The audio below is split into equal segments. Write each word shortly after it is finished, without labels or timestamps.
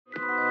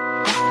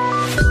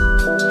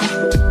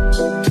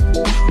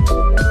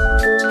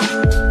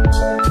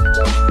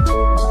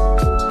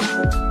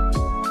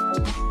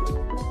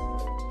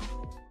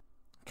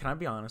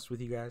be honest with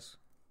you guys?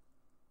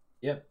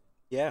 Yep.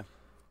 Yeah.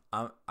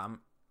 I'm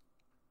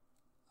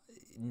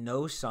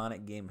no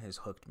Sonic game has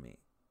hooked me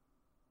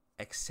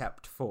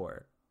except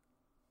for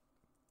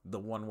the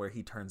one where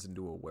he turns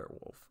into a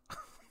werewolf.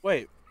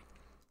 Wait,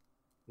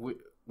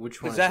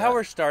 Which one is that how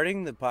we're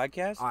starting the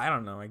podcast? I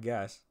don't know, I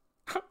guess.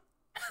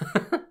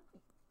 Because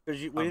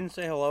we didn't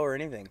say hello or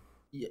anything.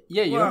 Yeah,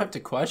 you don't have to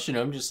question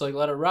them. Just like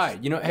let it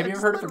ride. You know, have you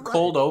ever heard of a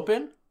cold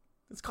open?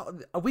 It's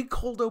called. We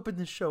cold open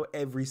the show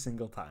every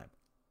single time.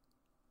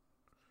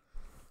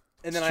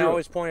 And then It's I true.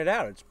 always point it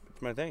out. It's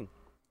my thing.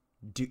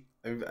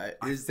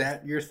 Is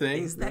that your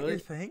thing? Is that really? your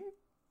thing?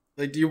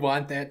 Like, do you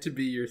want that to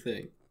be your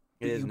thing?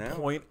 It is you now.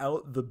 point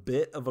out the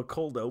bit of a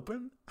cold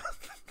open?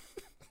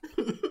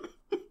 Is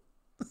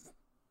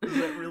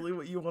that really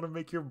what you want to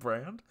make your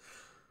brand?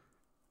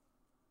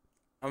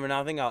 I mean,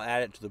 I think I'll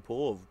add it to the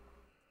pool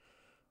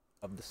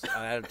of the.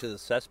 I'll add it to the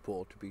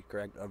cesspool to be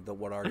correct of the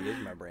what already is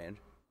my brand.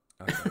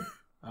 Okay.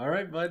 All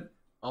right, bud.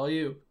 All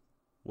you.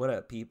 What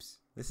up, peeps?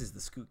 This is the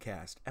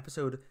Scootcast,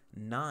 episode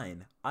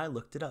 9. I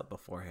looked it up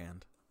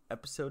beforehand.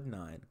 Episode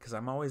 9, because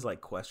I'm always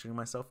like questioning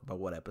myself about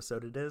what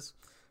episode it is.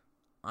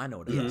 I know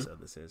what episode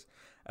this is.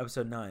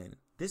 Episode 9.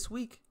 This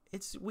week,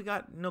 we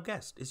got no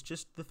guest. It's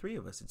just the three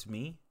of us. It's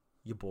me,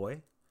 your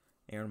boy,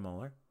 Aaron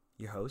Muller,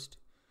 your host.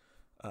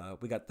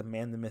 We got the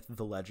man, the myth,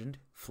 the legend,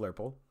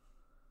 Flurple.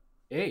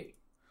 Hey.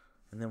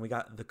 And then we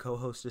got the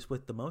co-hostess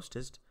with the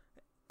mostest,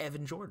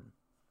 Evan Jordan.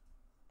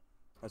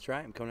 That's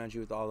right. I'm coming at you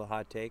with all the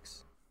hot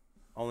takes.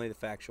 Only the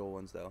factual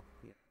ones, though.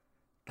 Yeah.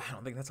 I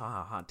don't think that's how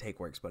a hot take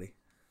works, buddy.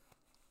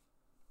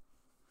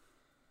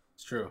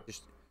 It's true.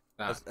 Just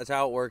that's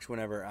how it works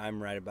whenever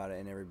I'm right about it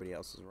and everybody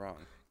else is wrong.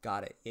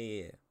 Got it.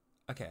 Yeah.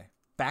 Okay.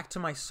 Back to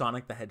my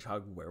Sonic the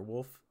Hedgehog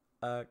werewolf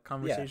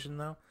conversation,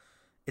 though.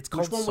 It's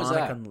called Which one was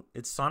Sonic. that?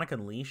 It's Sonic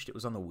Unleashed. It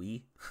was on the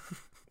Wii,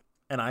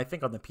 and I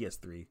think on the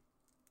PS3,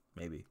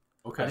 maybe.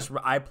 Okay.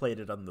 I played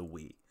it on the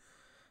Wii,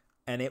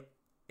 and it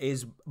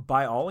is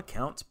by all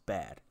accounts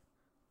bad.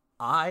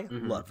 I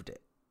loved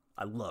it.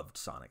 I loved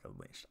Sonic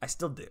Unleashed. I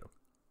still do.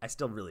 I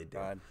still really do.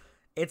 God.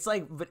 It's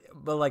like,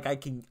 but like I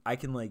can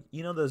like,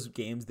 you know those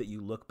games that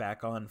you look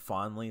back on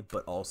fondly,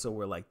 but also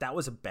were like, that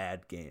was a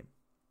bad game.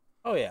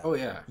 Oh yeah. Oh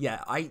yeah.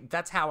 Yeah,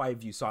 that's how I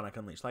view Sonic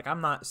Unleashed. Like,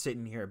 I'm not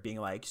sitting here being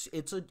like,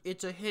 it's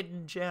a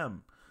hidden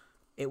gem.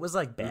 It was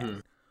like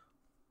bad,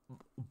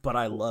 but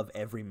I love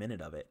every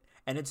minute of it,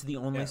 and it's the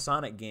only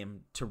Sonic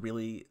game to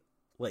really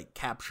like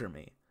capture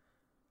me,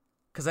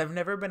 because I've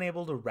never been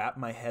able to wrap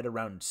my head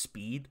around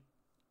speed.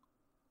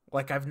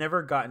 Like, I've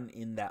never gotten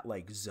in that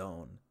like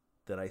zone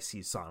that I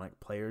see Sonic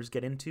players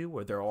get into,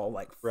 where they're all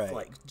like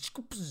like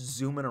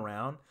zooming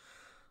around.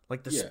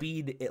 Like the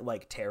speed, it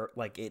like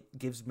it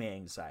gives me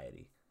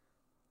anxiety.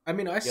 I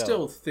mean, I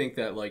still think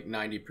that like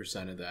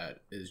 90% of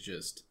that is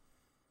just,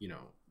 you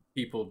know,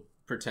 people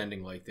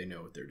pretending like they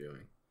know what they're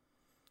doing.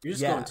 You're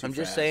just going too I'm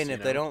just fast, saying, you if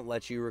know? they don't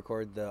let you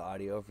record the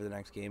audio for the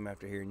next game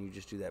after hearing you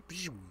just do that,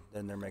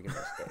 then they're making a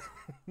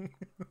mistake.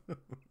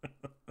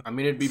 I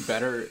mean, it'd be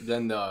better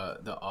than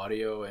the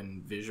audio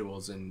and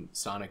visuals in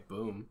Sonic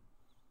Boom.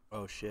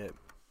 Oh shit.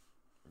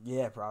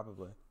 Yeah,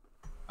 probably.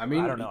 I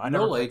mean, I don't know. I you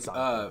never know, played like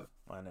Sonic.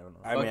 I never know.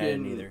 I mean, I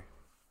didn't either.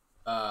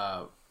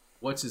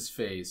 What's his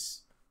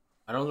face?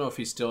 I don't know if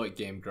he's still at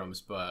Game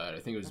Grumps, but I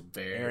think it was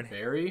Aaron.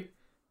 Barry.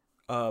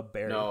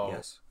 Barry. No.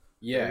 Yes.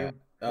 Yeah.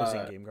 Barry was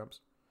in Game Grumps.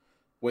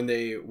 When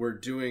they were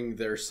doing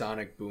their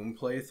Sonic Boom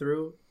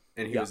playthrough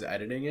and he was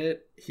editing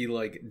it, he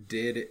like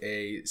did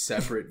a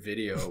separate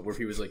video where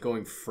he was like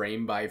going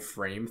frame by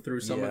frame through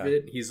some of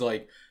it. He's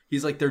like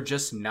they're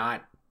just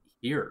not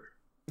here.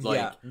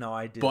 Like, no,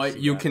 I did. But see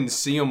you that. can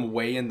see them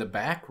way in the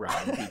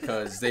background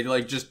because they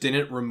like just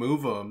didn't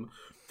remove them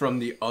from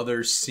the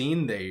other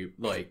scene they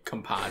like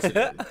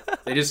composited.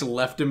 They just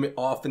left them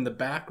off in the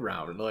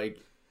background. Like,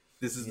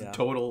 this is a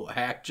total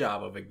hack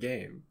job of a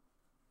game.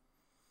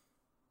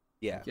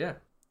 Yeah. Yeah.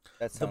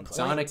 That sounds the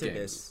Sonic point to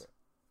games.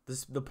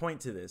 the point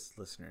to this,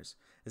 listeners,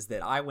 is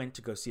that I went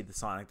to go see the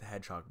Sonic the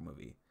Hedgehog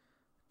movie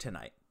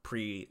tonight,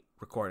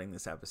 pre-recording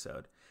this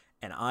episode,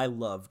 and I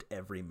loved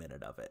every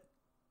minute of it.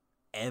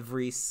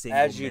 Every single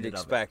as you'd minute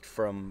expect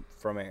from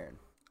Aaron.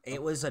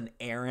 It was an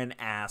Aaron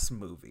ass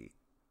movie.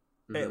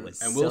 It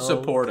was, and we'll so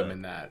support good. him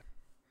in that.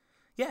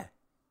 Yeah,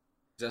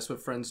 That's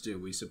what friends do.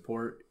 We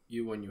support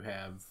you when you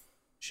have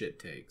shit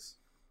takes.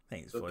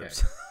 thanks, Okay.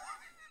 Flips.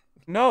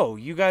 No,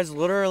 you guys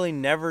literally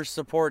never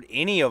support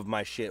any of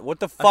my shit. What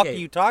the fuck are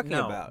you talking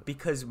no, about?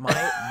 Because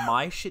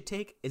my shit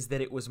take is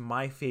that it was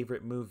my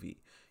favorite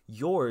movie.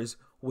 Yours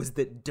was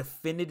that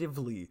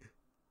definitively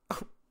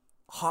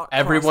hot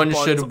Everyone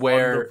cross should buns on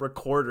wear- the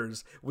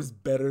recorders was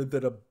better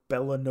than a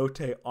Bella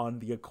Notte on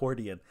the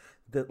accordion.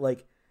 That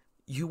like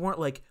you weren't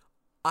like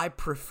I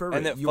prefer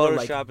And it. that You were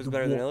like, Photoshop is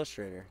better than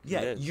Illustrator.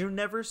 Yeah, It is. you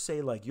never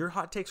say like your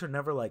hot takes are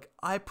never like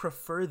I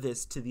prefer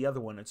this to the other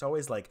one. It's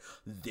always like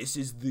this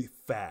is the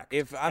fact.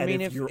 If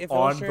you're if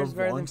on Illustrator the is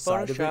better than wrong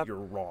side of Photoshop, it, you're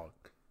wrong.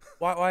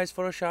 Why is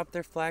Photoshop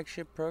their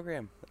flagship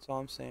program? That's all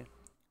I'm saying.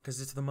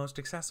 Because it's the most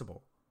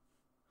accessible.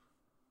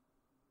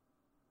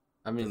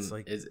 I mean, It's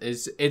like-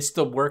 it's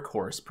the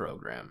workhorse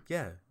program.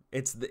 Yeah,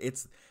 it's.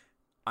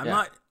 I'm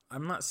Yeah.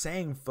 not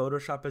saying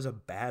Photoshop is a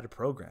bad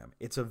program.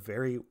 It's a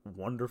very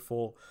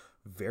wonderful,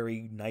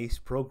 very nice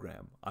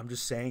program. I'm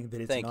just saying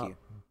that it's Thank not you.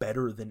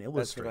 better than That's what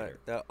Illustrator.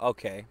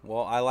 okay.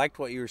 Well, I liked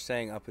what you were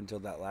saying up until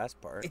that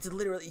last part. It's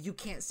literally you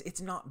can't.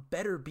 It's not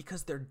better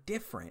because they're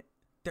different.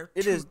 They're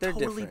It is. They're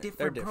totally different.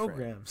 They're different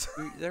programs.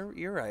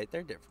 You're right.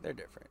 They're different. They're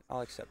different.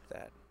 I'll accept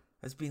that.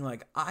 As being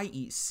like, I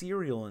eat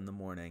cereal in the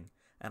morning,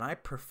 and I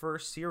prefer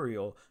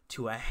cereal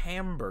to a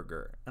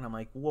hamburger, and I'm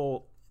like,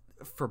 well,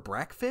 for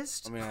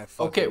breakfast? I mean,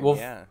 Okay, well,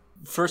 yeah.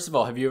 first of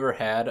all, have you ever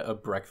had a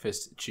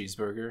breakfast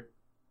cheeseburger?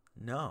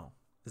 No.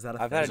 Is that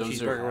a I've thing? had a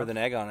Those are- cheeseburger with an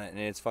egg on it, and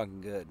it's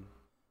fucking good.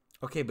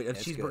 Okay, but a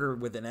It's cheeseburger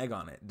with an egg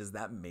on it, does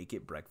that make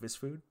it breakfast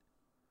food?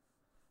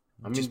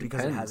 I mean, Just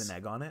because it has depends. an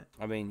egg on it?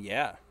 I mean,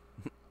 yeah,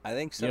 I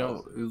think so. You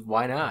know,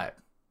 why not?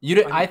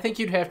 I think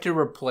you'd have to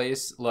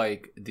replace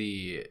like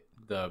the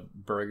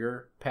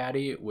burger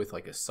patty with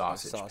like a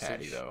sausage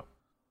patty, though.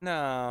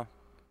 No,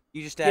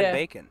 you just add Yeah.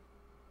 bacon.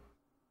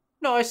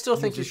 No, I still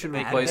think you just should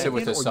add replace it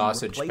with bacon, a or you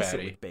sausage replace it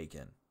patty. with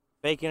bacon.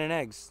 Bacon and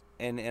eggs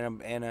and a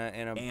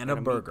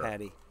meat burger.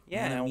 patty. And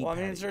Yeah, a meat well, I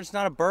mean, patty. it's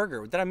not a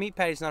burger. That a meat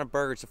patty's not a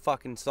burger. It's a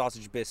fucking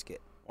sausage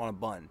biscuit on a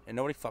bun, and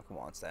nobody fucking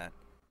wants that.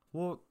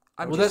 Well,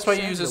 Well, that's why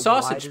you use a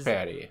sausage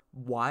patty.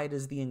 Why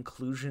does the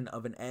inclusion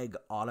of an egg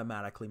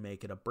automatically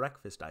make it a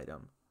breakfast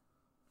item?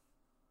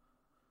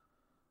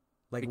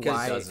 Like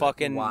Because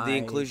why, the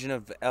inclusion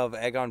of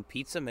egg on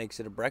pizza makes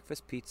it a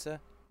breakfast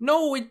pizza.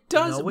 No, it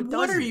doesn't. No, it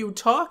What are doesn't. you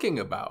talking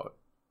about?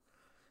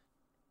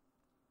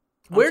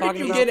 I'm Where did talking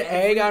you about get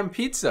egg on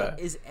pizza?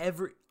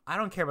 I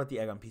don't care about the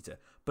egg on pizza,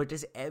 but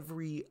does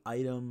every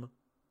item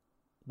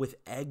with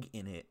egg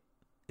in it,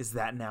 is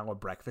that now a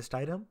breakfast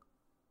item?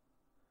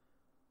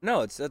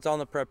 No, that's on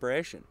the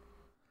preparation.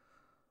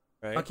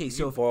 Right? Okay, You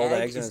so can if boiled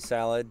egg eggs in a is-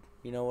 salad,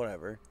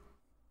 whatever.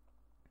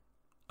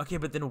 Okay,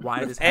 but then why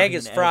does If egg having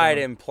is an fried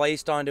on- and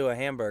placed onto a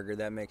hamburger,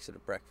 that makes it a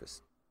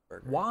breakfast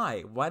burger.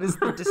 Why? What is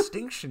the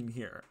distinction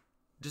here?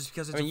 Just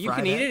because it's I mean, a you fried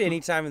can eat egg? it any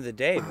time of the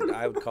day, but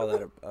I would call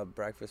that a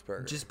breakfast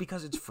burger. Just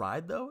because it's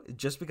fried though?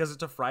 Just because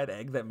it's a fried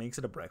egg that makes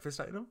it a breakfast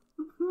item?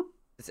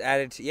 It's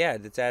added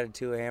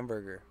to a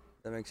hamburger.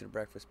 That makes it a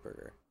breakfast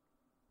burger.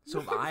 So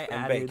if I And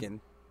added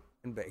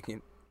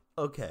bacon.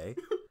 Okay.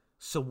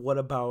 So what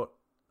about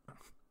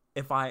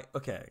if I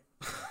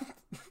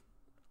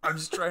I'm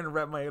just trying to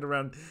wrap my head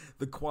around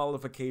the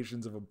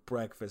qualifications of a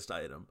breakfast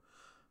item.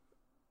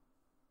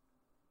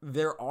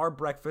 There are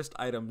breakfast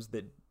items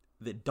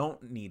that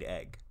don't need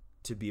egg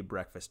to be a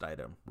breakfast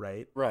item,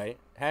 right? Right.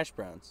 Hash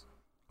browns.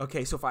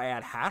 Okay, so if I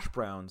add hash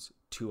browns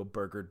to a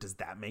burger, does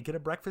that make it a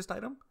breakfast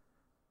item?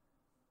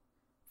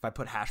 If I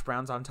put hash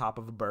browns on top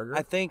of a burger?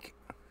 I think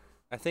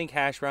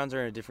hash browns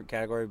are in a different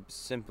category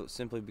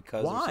simply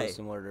because Why? they're so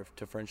similar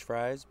to French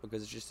fries.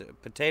 Because it's just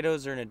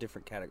potatoes are in a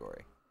different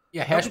category.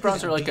 Yeah, hash because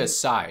browns are like do you- a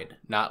side,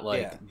 not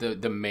like Yeah.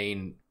 the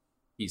main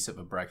piece of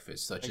a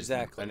breakfast, such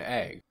Exactly. as an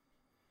egg.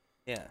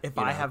 Yeah. if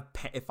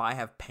I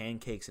have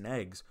pancakes and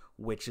eggs,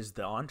 which is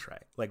the entree?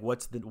 Like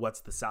what's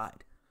the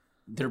side?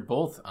 They're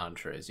both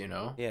entrees, you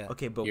know. Yeah.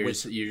 Okay, but You're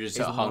which you're just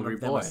is a hungry one of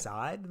them boy. a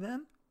side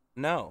then?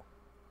 No.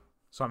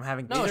 So I'm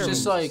having No, it's two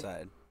just Neither of like- them's a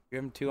side. You're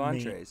having two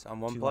entrees on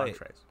one two plate.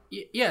 entrees.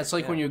 Yeah, it's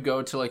like when Yeah. you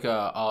go to like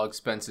a all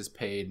expenses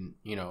paid,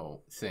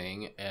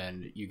 thing,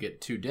 and you get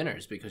two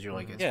dinners because you're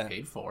like it's Yeah.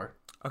 paid for.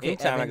 Okay,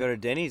 Anytime I Evan, go to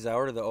Denny's, I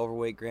order the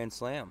overweight Grand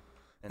Slam.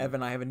 And,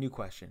 Evan, I have a new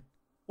question.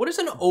 What is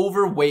an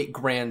overweight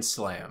grand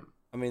slam?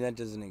 I mean, that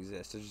doesn't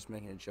exist. I was just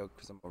making a joke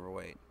because I'm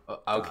overweight.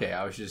 Okay,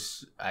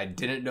 I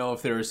didn't know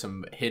if there was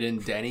some hidden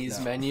Denny's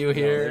menu No,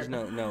 here. there's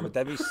no, but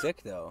that'd be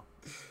sick though.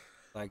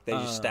 Like they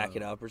just stack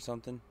it up or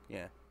something.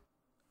 Yeah.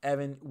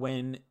 Evan,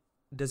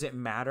 does it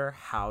matter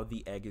how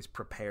the egg is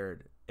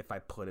prepared if I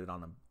put it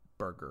on a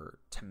burger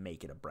to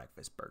make it a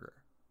breakfast burger?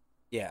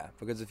 Yeah,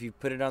 because if you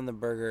put it on the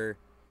burger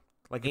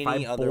Like if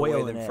any I other boil way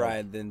an than egg,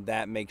 fried, then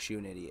that makes you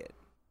an idiot.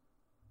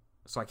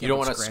 so I can't You don't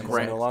put wanna scrambled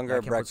scram- eggs- no longer I a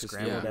can't put breakfast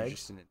scrambled food, you're eggs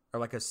just an- or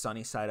like a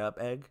sunny side up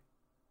egg.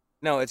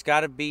 No, it's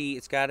got to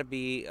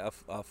be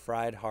a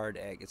fried hard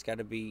egg. It's got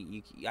to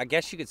be. I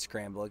guess you could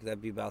scramble it.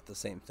 That'd be about the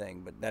same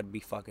thing, but that'd be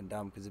fucking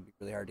dumb because it'd be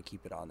really hard to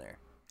keep it on there.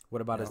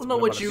 What about No. a, Well, no,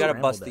 what what about a You gotta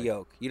scrambled bust the egg?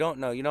 yolk. You don't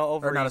know.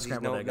 Over Or not a easy's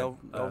scrambled egg, no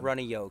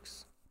runny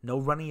yolks. No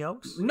runny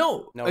yolks?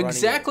 No, No runny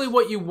exactly yolks.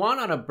 what you want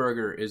on a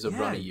burger is a Yeah,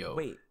 runny yolk.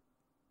 Wait.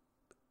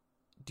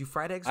 Do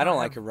fried eggs? I don't not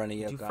like have- a runny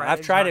do yolk. fried I've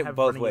eggs tried not it have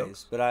both runny ways,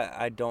 yolks? but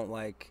I don't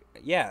like.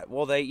 Yeah,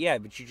 well but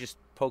you just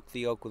poke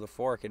the yolk with a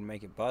fork and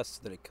make it bust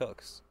so that it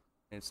cooks.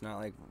 It's not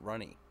like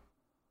runny.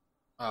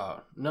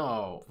 Oh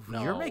no,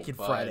 You're making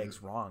fried bud.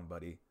 eggs wrong,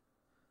 buddy.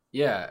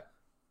 Yeah.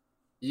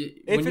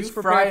 If when it's you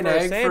fry prepared an for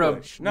a egg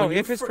sandwich. for a No, when you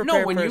if it's fr-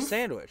 prepared when for you a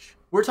sandwich.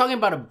 We're talking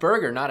about a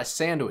burger, not a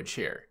sandwich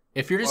here.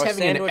 If you're just Or a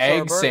having an sandwich or a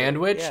egg burger,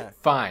 sandwich, yeah.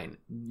 fine.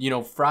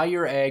 Fry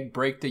your egg,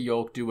 break the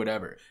yolk, do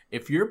whatever.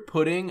 If you're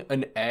putting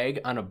an egg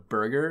on a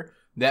burger,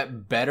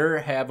 that better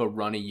have a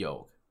runny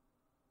yolk.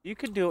 You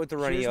could do it with the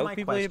runny Here's yolk. my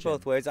People eat it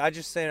both question. ways. I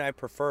just saying I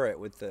prefer it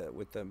with the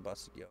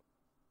busted yolk.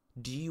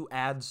 Do you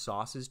add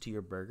sauces to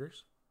your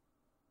burgers?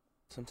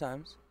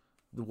 Sometimes.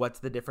 What's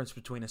the difference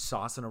between a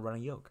sauce and a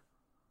runny yolk?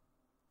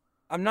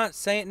 I'm not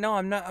saying no.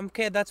 I'm not.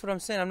 Okay, that's what I'm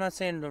saying. I'm not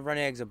saying the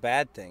runny egg's a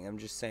bad thing. I'm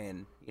just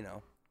saying,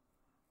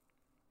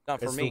 not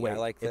for It's me. the way, I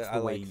like it's the. I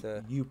way like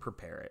the. you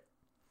prepare it.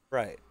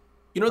 Right.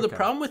 The Okay.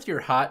 problem with your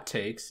hot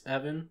takes,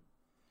 Evan,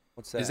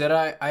 What's that? is that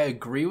I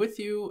agree with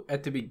you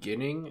at the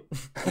beginning,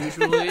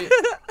 usually,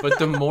 but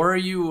the more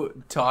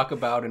you talk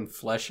about and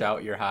flesh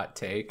out your hot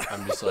take,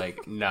 I'm just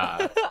like,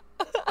 nah,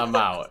 I'm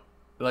out.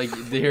 Like,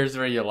 here's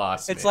where you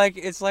lost It's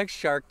me. like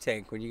Shark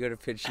Tank when you go to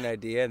pitch an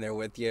idea and they're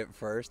with you at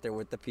first. They're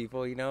with the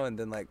people, and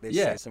then like they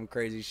say some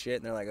crazy shit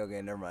and they're like,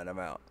 okay, never mind, I'm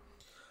out.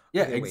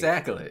 Yeah, Okay, wait.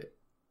 exactly.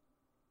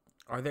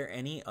 Are there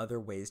any other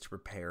ways to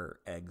prepare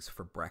eggs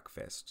for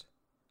breakfast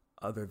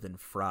other than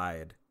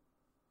fried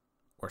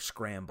or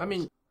scrambled? I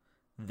mean,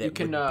 that you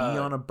can, would be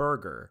on a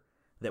burger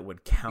that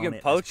would count. You can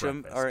it poach as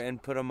them breakfast?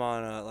 and put them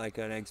on like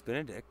an eggs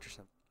Benedict or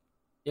something.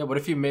 Yeah, what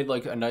if you made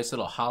like a nice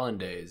little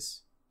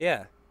hollandaise?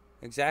 Yeah,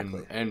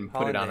 exactly. And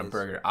put it on a Hollandaise.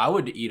 burger. I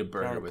would eat a On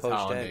burger a with poached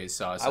hollandaise egg.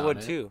 sauce. I would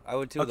on it. too. I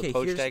would too. Okay, The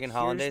poached here's- egg and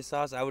here's- hollandaise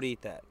sauce. I would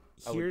eat that.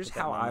 I would Here's put that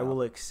in how my I mouth.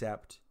 will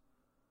accept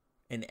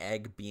an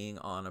egg being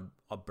on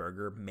a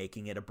burger,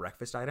 making it a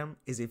breakfast item,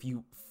 is if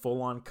you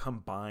full on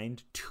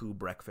combined 2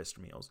 breakfast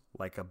meals,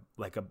 like a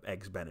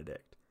eggs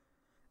Benedict,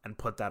 and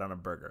put that on a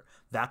burger.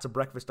 That's a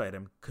breakfast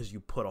item because you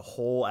put a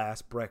whole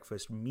ass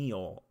breakfast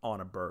meal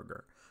on a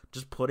burger.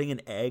 Just putting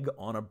an egg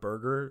on a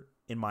burger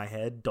in my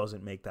head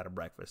doesn't make that a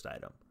breakfast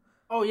item.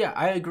 Oh yeah,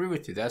 I agree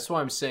with you. That's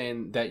why I'm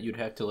saying that you'd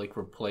have to like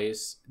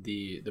replace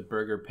the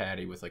burger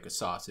patty with like a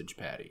sausage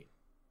patty.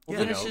 Well,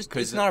 Yeah, then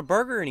it's not a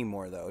burger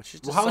anymore though. It's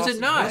just. Well, a how is it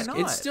sausage not? Why burger. not?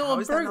 It's still How a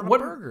is that burger. not a What-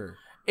 burger?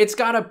 It's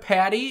got a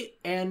patty,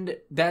 and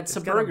that's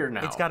a burger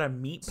now. It's got a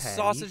meat patty.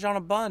 Sausage on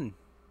a bun.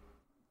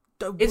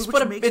 It's which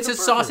but makes it's it a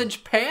burger.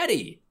 sausage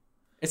patty.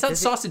 It's not Does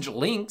it- sausage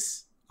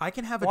links. I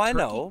can have a Well, I turkey.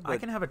 know, I but-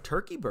 can have a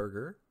turkey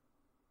burger.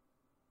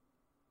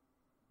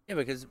 Yeah,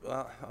 because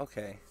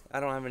okay, I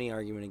don't have any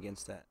argument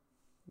against that.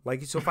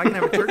 Like, so if I can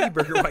have a turkey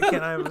burger, why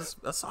can't I have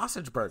a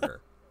sausage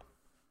burger?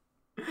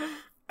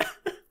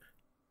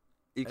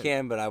 You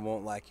can, but I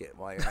won't like it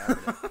while you're having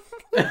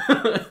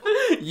it.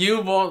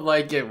 You won't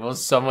like it while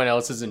someone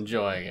else is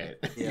enjoying it.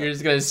 Yeah. You're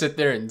just gonna sit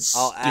there and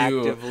I'll stew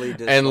actively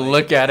dislike and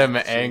look at him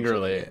it.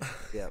 angrily.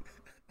 Yep.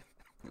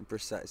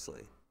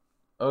 Precisely.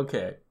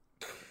 Okay.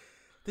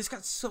 This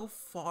got so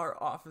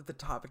far off of the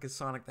topic of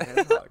Sonic the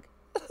Hedgehog.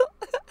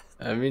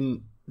 I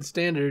mean,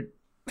 standard.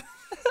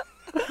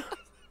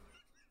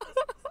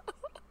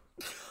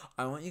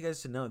 I want you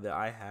guys to know that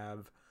I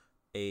have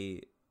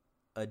a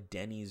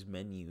Denny's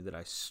menu that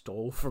I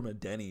stole from a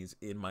Denny's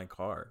in my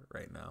car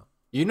right now.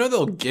 You know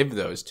they'll give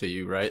those to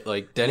you, right?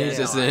 Like Denny's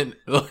Yeah, isn't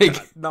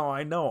like. No,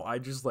 I know. I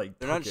just They're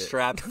took not it.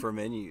 strapped for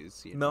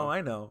menus. No, I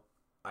know.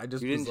 I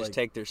just You was didn't just like,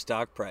 take their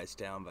stock price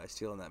down by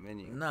stealing that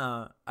menu.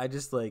 Nah, I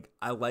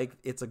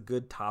it's a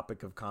good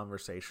topic of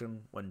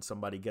conversation when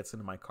somebody gets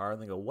into my car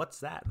and they go, "What's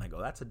that?" And I go,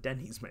 "That's a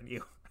Denny's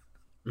menu."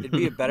 It'd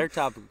be a better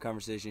topic of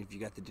conversation if you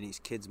got the Denny's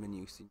Kids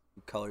menu, so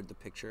you colored the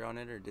picture on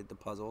it or did the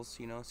puzzles,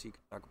 so you could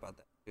talk about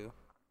that too.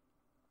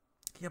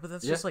 Yeah, but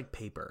that's Yeah. just like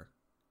paper.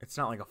 It's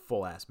not like a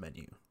full ass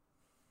menu.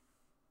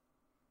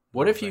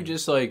 What if you Right.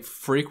 just like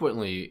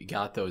frequently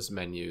got those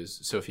menus?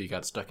 So if you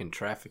got stuck in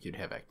traffic, you'd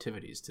have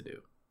activities to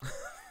do.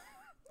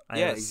 I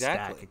Yeah, have a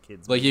exactly. Stack of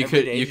kids Like menus.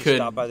 Every day you just could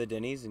stop by the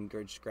Denny's and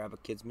just grab a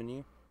kids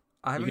menu.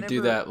 I've you could never-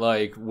 do that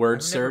like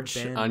word I've never search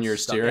been on your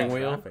stuck in steering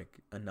wheel. traffic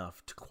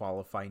enough to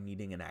qualify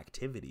needing an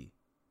activity.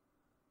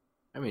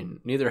 I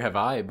mean, neither have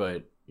I,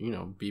 but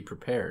be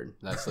prepared.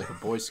 That's like a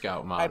Boy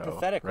Scout motto,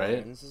 Hypothetically, right?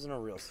 and this isn't a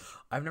real.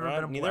 I've never We're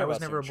not- been. neither I of was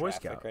us never are a in Boy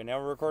traffic Scout. Right now,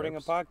 we're recording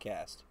Oops. a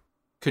podcast.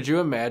 Could you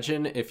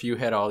imagine if you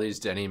had all these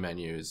Denny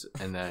menus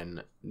and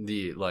then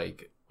the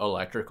like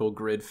electrical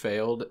grid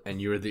failed and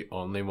you were the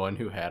only one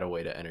who had a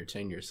way to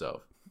entertain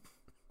yourself?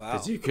 Wow.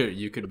 Because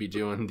you could be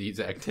doing these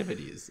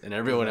activities and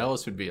everyone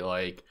else would be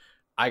like,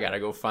 I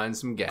gotta go find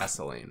some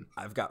gasoline.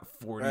 I've got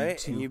 42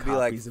 Right? And you'd be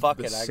like, copies "Fuck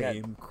of the it, I got-"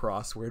 same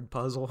crossword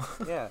puzzle.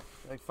 Yeah,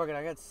 like fucking,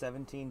 I got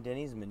 17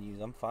 Denny's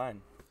menus. I'm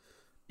fine.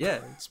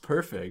 Yeah, it's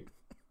perfect.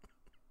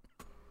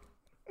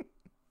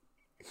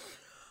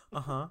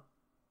 Uh-huh.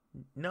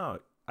 No,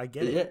 I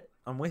get it. Yeah.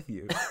 I'm with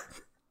you.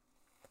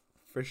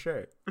 For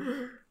sure.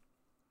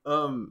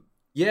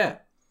 Yeah.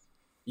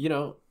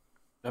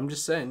 I'm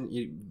just saying,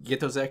 you get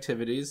those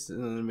activities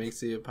and then it makes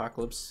the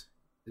apocalypse,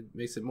 it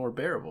makes it more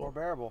bearable. More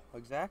bearable,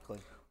 exactly.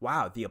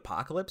 Wow, the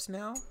apocalypse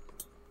now?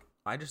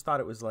 I just thought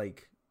it was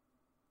like...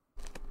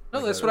 No,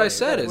 like that's a- what I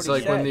said. that's It's what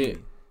like he when said.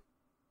 the...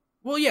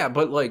 Well, yeah,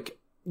 but like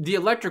the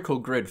electrical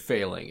grid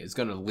failing is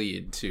going to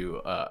lead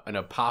to an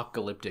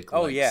apocalyptic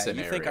Oh yeah,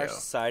 scenario. you think our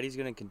society's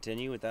gonna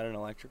continue without an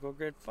electrical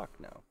grid? Fuck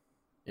no.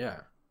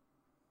 Yeah.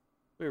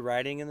 We're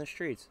riding in the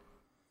streets.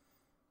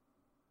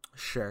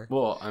 Sure.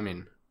 Well, I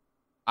mean,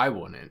 I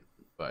wouldn't,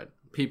 but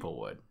people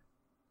would.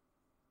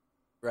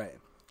 Right.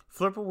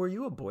 Flipper, were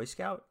you a Boy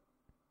Scout?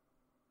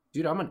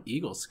 Dude, I'm an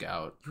Eagle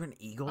Scout. You're an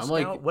Eagle I'm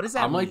Scout? like, What does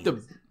that I'm mean? like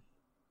the.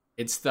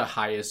 It's the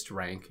highest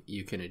rank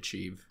you can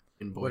achieve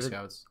in Boy What are-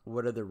 Scouts.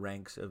 What are the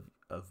ranks of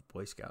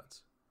Boy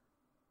Scouts?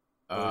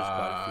 There's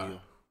quite a few.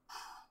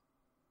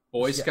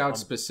 Boy Scout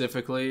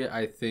specifically,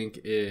 I think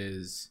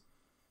is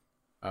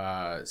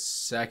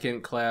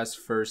second class,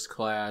 first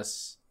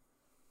class,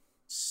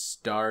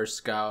 Star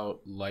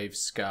Scout, Life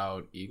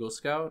Scout, Eagle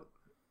Scout.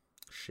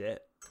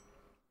 Shit.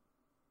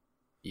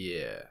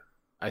 Yeah,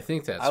 I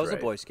think that's. I was right.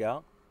 a Boy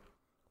Scout.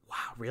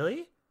 Wow,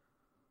 really?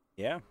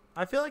 Yeah.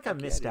 I feel like I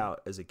missed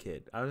out as a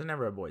kid. I was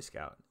never a Boy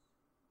Scout.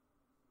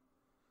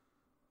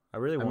 I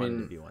really wanted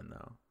to be one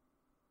though.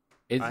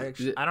 I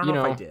don't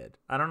know if I did.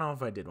 I don't know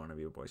if I did want to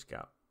be a Boy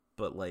Scout,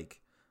 but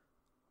like,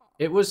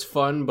 it was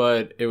fun,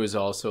 but it was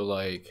also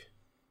like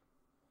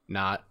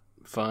not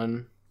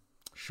fun.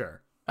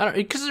 Sure. I don't,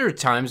 because there are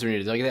times when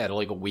you're like, they had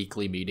like a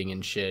weekly meeting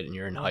and shit, and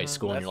you're in high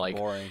school, and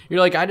boring. you're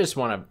like, I just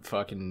want to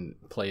fucking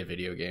play a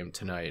video game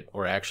tonight,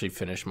 or actually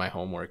finish my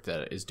homework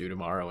that is due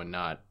tomorrow, and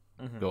not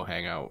go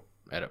hang out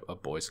at a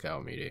Boy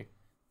Scout meeting.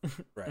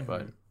 Right.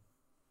 But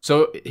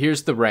so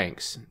here's the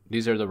ranks.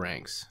 These are the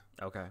ranks.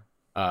 Okay.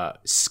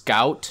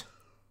 Scout,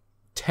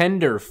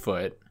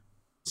 Tenderfoot,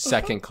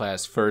 second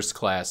class, first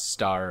class,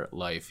 Star,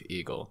 Life,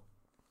 Eagle.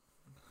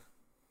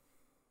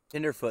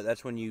 Tenderfoot,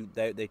 that's when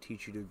they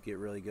teach you to get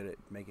really good at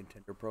making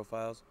Tinder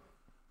profiles.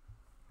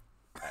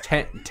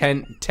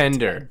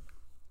 Tender,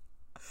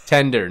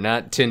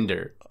 not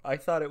Tinder. I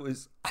thought it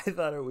was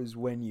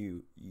when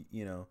you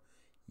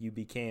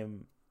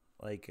became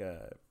like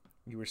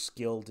you were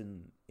skilled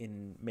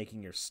in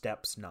making your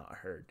steps not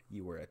heard.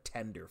 You were a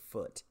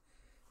tenderfoot.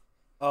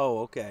 Oh,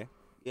 okay.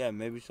 Yeah,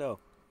 maybe so.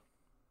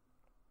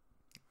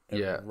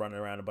 Yeah. Running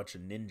around a bunch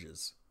of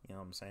ninjas. You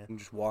know what I'm saying? You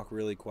just walk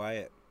really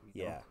quiet.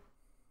 Yeah. Know?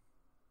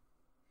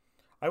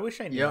 I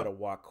wish I knew how to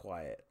walk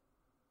quiet.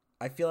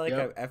 I feel like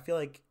I feel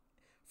like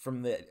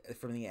from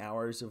the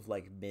hours of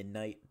like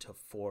midnight to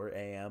 4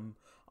 a.m.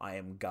 I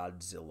am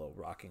Godzilla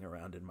rocking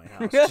around in my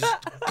house.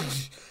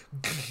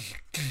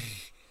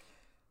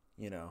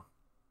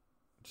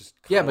 Just,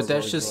 just but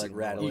that's just like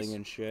rattling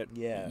and shit.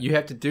 Yeah, you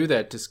have to do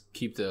that to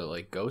keep the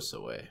like ghosts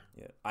away.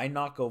 Yeah, I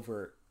knock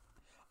over.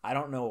 I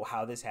don't know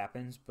how this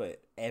happens,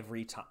 but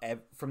every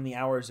time from the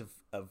hours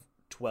of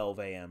 12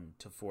 a.m.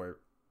 to 4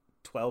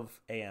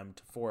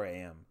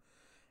 a.m.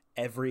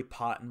 every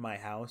pot in my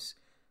house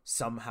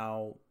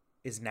somehow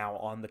is now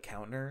on the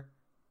counter,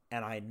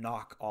 and I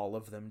knock all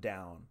of them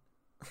down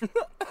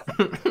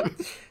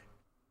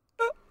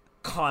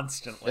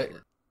constantly.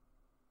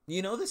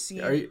 You know the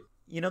scene.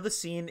 You know the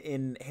scene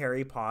in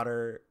Harry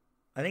Potter.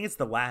 I think it's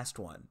the last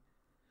one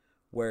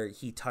where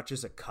he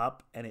touches a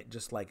cup and it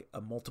just like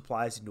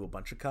multiplies into a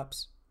bunch of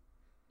cups.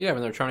 Yeah,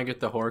 when they're trying to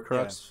get the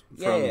Horcrux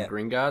from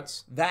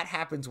Gringotts. That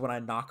happens when I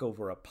knock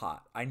over a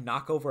pot. I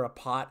knock over a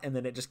pot and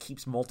then it just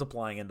keeps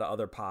multiplying into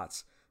other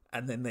pots.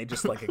 And then they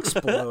just like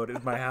explode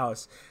in my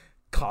house,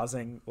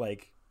 causing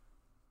like...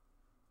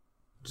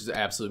 just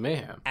absolute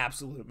mayhem.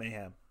 Absolute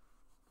mayhem.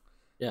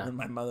 Yeah. And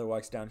my mother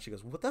walks down and she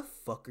goes, "What the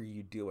fuck are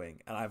you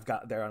doing?" And I've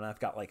got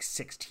like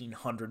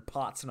 1,600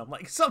 pots and I'm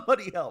like,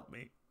 "Somebody help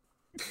me."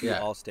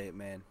 Yeah. Allstate,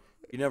 man.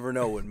 You never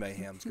know when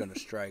mayhem's going to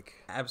strike.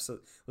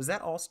 Absolutely. Was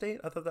that Allstate?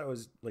 I thought that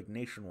was like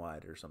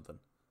Nationwide or something.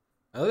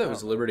 I thought that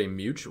was Liberty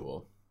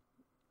Mutual.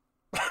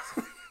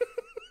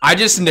 I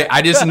just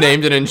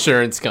named an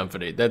insurance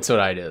company. That's what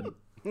I did.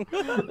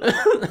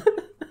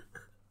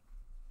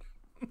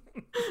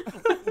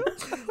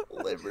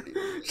 Liberty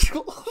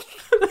Mutual.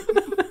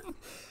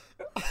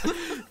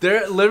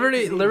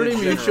 Liberty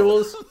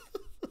Mutual's.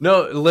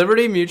 No,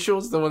 Liberty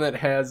Mutual's the one that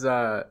has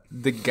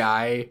the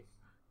guy.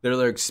 Their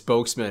like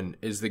spokesman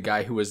is the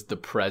guy who was the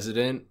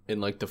president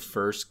in like the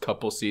first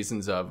couple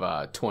seasons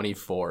of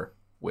 24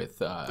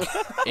 with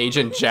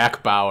Agent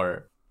Jack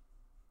Bauer.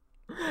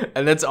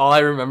 And that's all I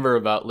remember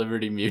about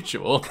Liberty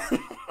Mutual.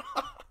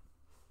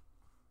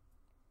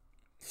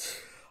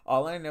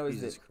 All I know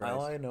is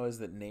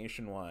that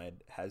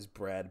Nationwide has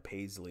Brad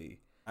Paisley.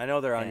 I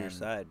know they're on your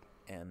side.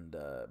 And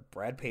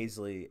Brad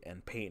Paisley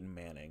and Peyton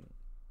Manning,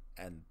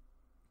 and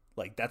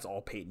like that's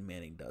all Peyton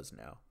Manning does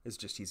now. It's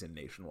just he's in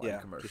Nationwide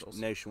commercials.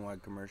 Just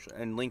Nationwide commercial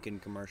and Lincoln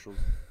commercials.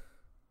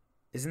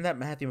 Isn't that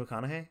Matthew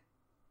McConaughey?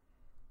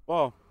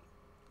 Well,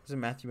 isn't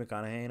Matthew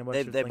McConaughey in a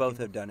bunch of They both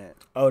have done it.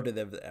 Oh,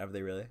 have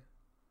they really?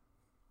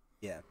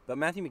 Yeah, but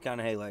Matthew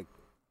McConaughey like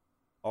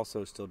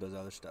also still does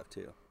other stuff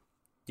too.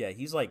 Yeah,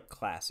 he's like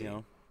classy. You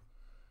know?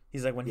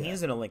 He's like, when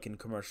he's in a Lincoln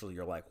commercial,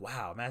 you're like,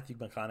 wow, Matthew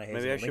McConaughey's in a Lincoln commercial.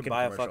 Maybe I should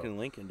buy a fucking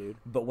Lincoln, dude.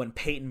 But when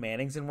Peyton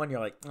Manning's in one, you're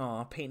like,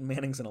 oh, Peyton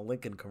Manning's in a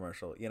Lincoln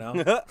commercial, you know?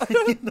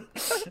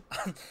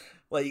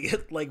 like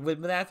with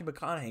Matthew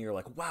McConaughey, you're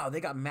like, wow,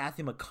 they got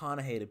Matthew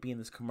McConaughey to be in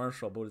this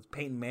commercial, but with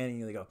Peyton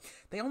Manning, they go,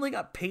 they only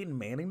got Peyton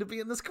Manning to be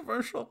in this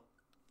commercial?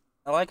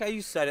 I like how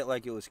you said it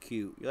like it was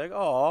cute. You're like,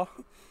 oh,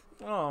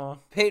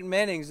 Peyton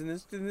Manning's in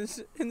this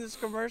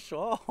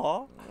commercial.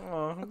 Oh,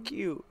 how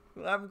cute.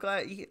 I'm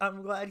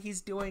glad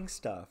he's doing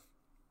stuff.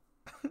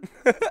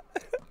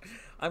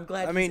 I'm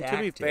glad. I mean, he's to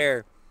be active,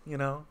 fair, you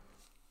know,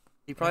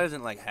 he probably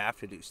doesn't like have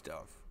to do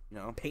stuff. You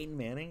know, Peyton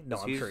Manning. No,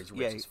 I'm sure he's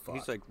rich as fuck.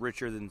 He's like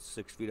richer than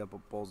 6 feet up a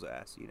bull's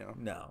ass. You know.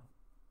 No,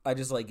 I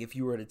just like if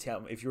you were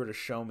to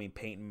show me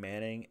Peyton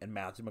Manning and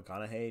Matthew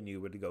McConaughey, and you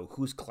would go,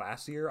 who's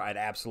classier? I'd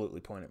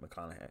absolutely point at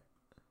McConaughey.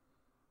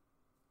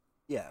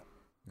 Yeah.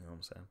 You know what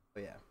I'm saying?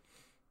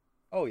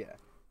 Oh yeah.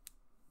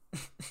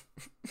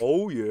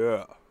 Oh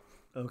yeah.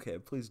 Okay,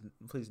 please.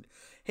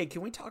 Hey,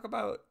 can we talk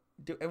about?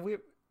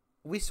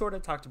 We sort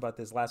of talked about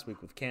this last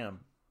week with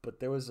Cam, but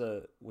there was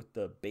with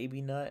the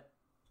baby nut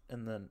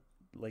and then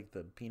like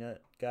the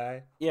peanut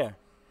guy. Yeah.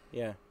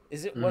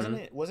 Wasn't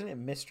it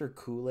Mr.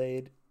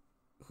 Kool-Aid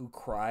who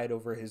cried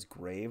over his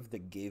grave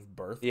that gave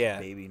birth to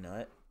Baby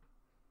Nut?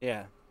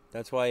 Yeah,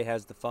 that's why he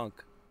has the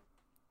funk.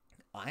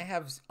 I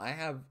have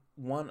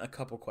a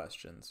couple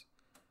questions.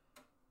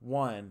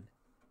 One,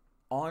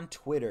 on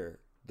Twitter,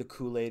 the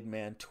Kool-Aid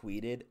man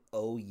tweeted,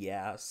 "Oh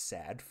yeah,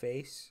 sad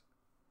face,"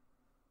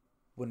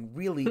 when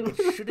really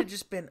it should have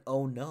just been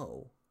 "Oh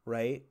no,"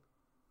 right?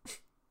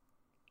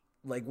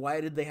 Like, why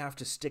did they have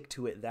to stick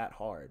to it that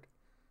hard?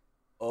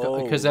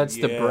 Oh, because that's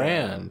the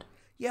brand.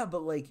 Yeah,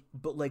 but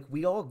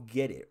we all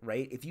get it,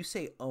 right? If you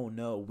say "Oh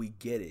no," we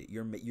get it.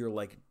 You're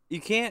like you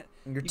can't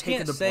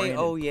say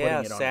 "Oh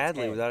yeah"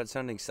 sadly without it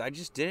sounding. I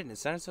just did it, and it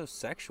sounded so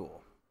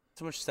sexual.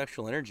 So much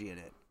sexual energy in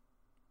it.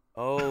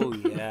 Oh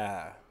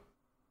yeah,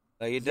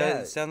 like it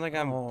does. It sounds like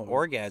I'm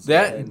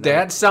orgasming.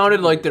 That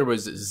sounded like there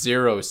was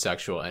zero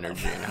sexual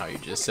energy in how you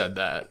just said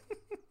that.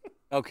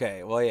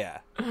 Okay, well, yeah.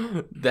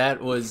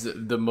 That was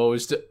the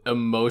most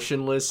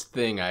emotionless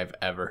thing I've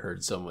ever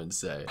heard someone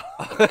say.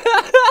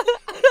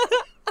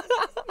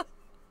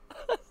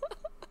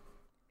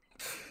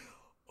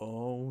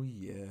 Oh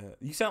yeah,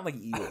 you sound like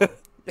Eeyore.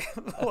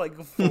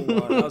 Like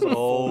full on. That was a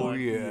full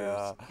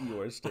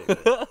Eeyore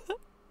statement.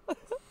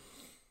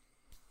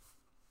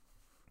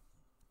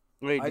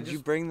 Wait, did you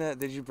bring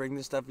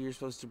the stuff you're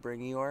supposed to bring,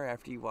 Eeyore,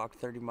 after you walked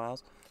 30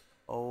 miles?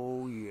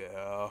 Oh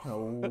yeah.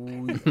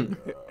 Oh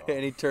yeah.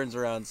 And he turns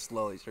around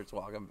slowly, starts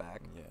walking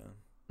back.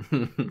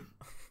 Yeah.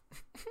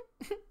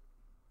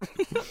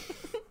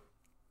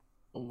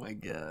 Oh my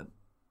god.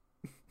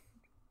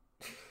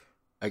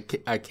 I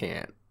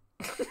can't.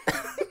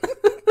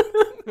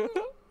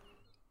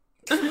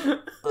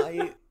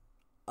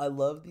 I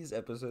love these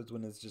episodes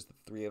when it's just the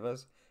three of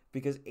us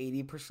because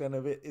 80%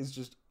 of it is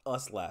just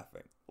us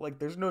laughing. Like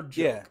there's no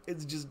joke. Yeah.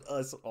 It's just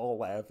us all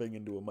laughing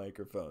into a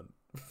microphone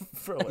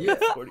for like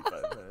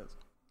 45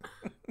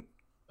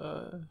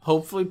 minutes.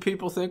 Hopefully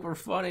people think we're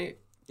funny.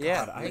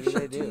 Yeah,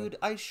 dude,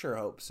 I sure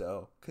hope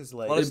so. Cause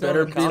like they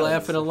better be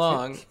laughing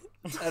along.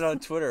 And on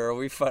Twitter, are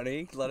we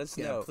funny? Let us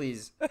know,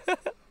 please.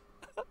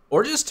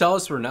 Or just tell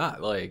us we're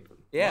not. Like,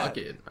 yeah, fuck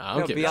it. I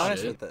don't give be a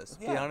honest shit. with us.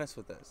 Yeah. Be honest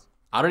with us.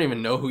 I don't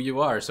even know who you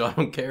are, so I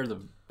don't care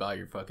about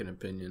your fucking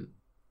opinion.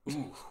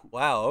 Ooh,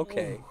 wow.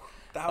 Okay. Ooh,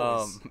 that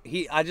was...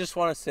 I just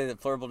want to say that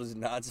Flurble does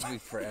not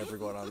speak for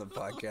everyone on the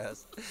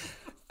podcast.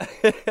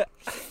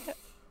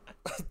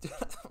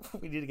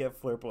 We need to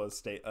get Flurple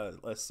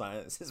a sign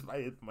that says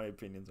my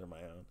opinions are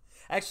my own.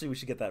 Actually, we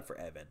should get that for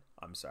Evan.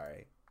 I'm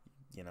sorry.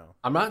 You know.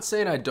 I'm not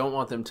saying I don't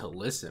want them to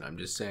listen. I'm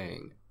just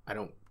saying I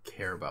don't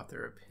care about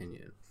their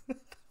opinion.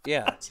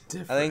 Yeah, it's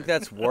different. I think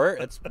that's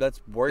worse.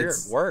 That's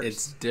worse.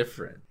 It's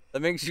different.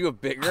 That makes you a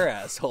bigger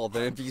asshole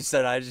than if you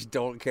said, I just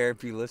don't care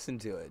if you listen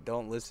to it.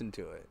 Don't listen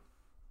to it.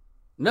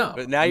 No.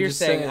 But now you're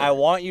saying, I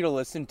want you to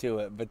listen to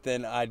it, but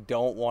then I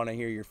don't want to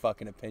hear your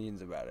fucking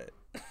opinions about it.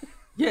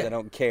 Yeah. I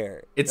don't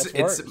care.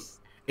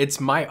 It's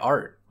my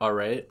art, all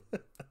right?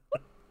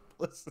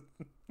 Listen.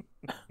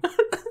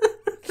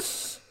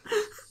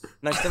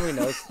 Next thing we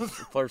know,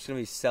 Flurp's going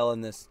to be selling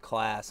this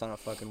class on a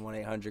fucking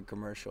 1-800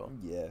 commercial.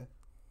 Yeah.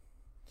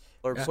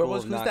 Flurp's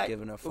will not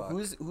giving a fuck.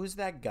 Who's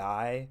that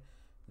guy?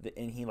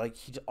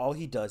 And all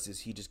he does is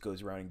he just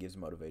goes around and gives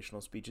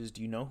motivational speeches.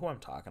 Do you know who I'm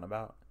talking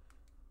about?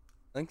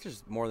 I think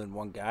there's more than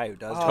one guy who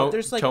does that.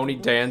 There's Tony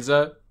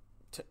Danza.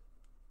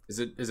 Is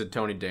it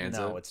Tony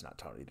Danza? No, it's not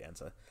Tony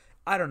Danza.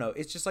 I don't know.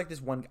 It's just like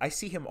this one. I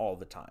see him all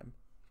the time,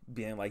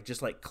 being like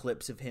just like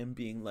clips of him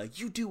being like,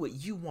 "You do what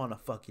you want to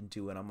fucking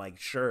do," and I'm like,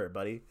 "Sure,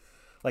 buddy."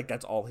 Like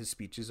that's all his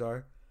speeches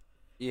are.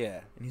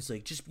 Yeah. And he's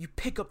like, "Just you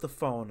pick up the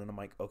phone," and I'm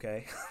like,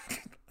 "Okay,"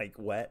 like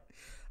what?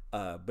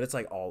 But it's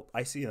like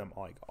I see them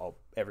all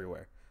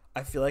everywhere.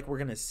 I feel like we're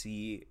gonna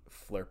see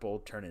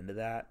Flurple turn into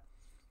that,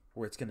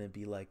 where it's gonna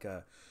be like,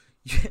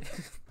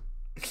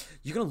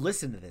 you're gonna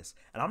listen to this,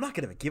 and I'm not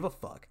gonna give a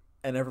fuck,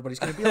 and everybody's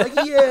gonna be like,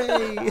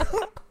 "Yay!"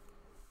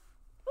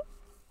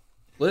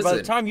 Listen, by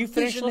the time you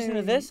finish listening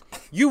to this,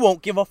 you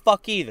won't give a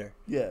fuck either.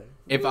 Yeah.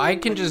 If I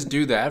can just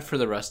do that for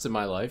the rest of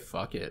my life,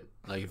 fuck it.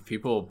 Like if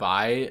people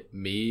buy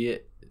me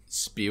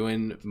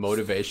spewing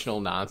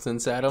motivational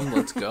nonsense at them,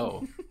 let's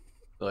go.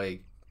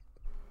 Like.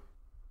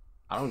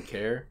 I don't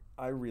care.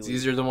 It's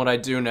easier than what I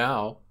do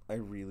now. I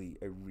really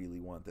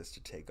want this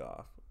to take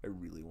off. I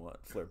really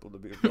want Flurple to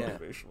be a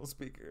motivational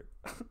speaker.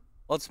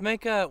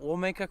 We'll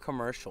make a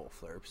commercial,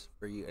 Flurps,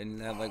 for you, and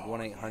have like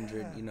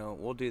 1-800. You know,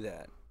 we'll do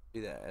that.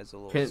 Do that as a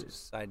little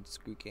side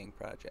Screw King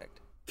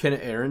project. Can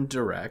Aaron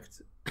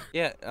direct?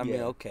 Yeah, I mean,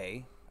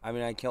 okay. I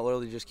mean, I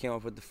literally just came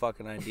up with the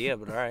fucking idea,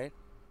 but all right.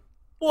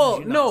 Well,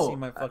 Did you not no. see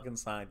my fucking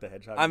Sonic the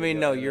Hedgehog. I mean,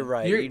 video? no, you're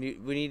right. We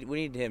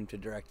need him to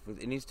direct.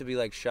 It needs to be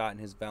like shot in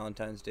his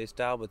Valentine's Day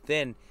style. But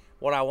then,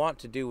 what I want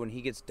to do when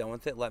he gets done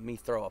with it, let me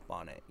throw up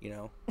on it. You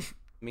know?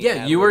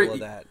 Yeah, you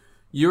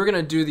were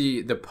gonna do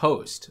the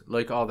post,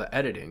 like all the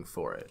editing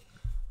for it.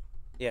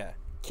 Yeah.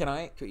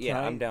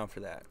 I'm down for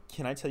that.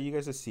 Can I tell you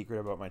guys a secret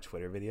about my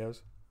Twitter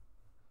videos?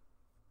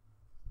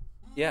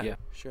 Yeah,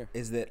 sure.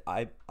 Is that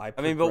I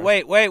mean, but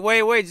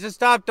wait, just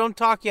stop. Don't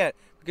talk yet.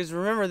 Because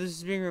remember, this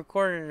is being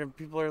recorded and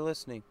people are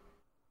listening.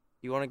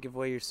 You want to give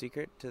away your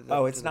secret to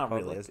the it's not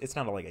really. It's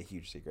not like a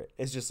huge secret.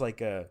 It's just like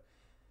a...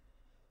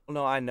 Well,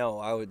 no, I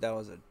know. That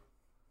was a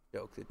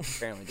joke that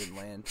apparently didn't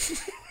land.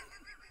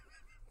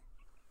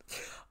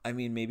 I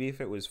mean, maybe if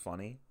it was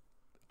funny,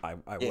 I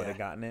would have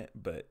gotten it,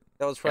 but...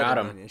 That was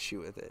probably an issue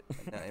with it,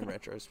 in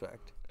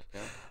retrospect.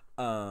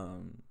 Yeah.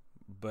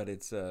 But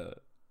it's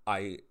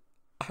I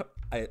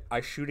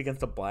shoot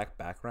against a black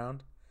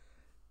background,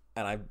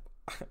 and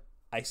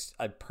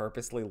I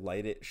purposely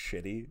light it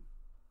shitty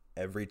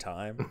every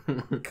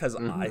time because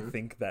I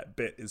think that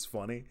bit is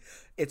funny.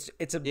 It's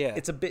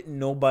a bit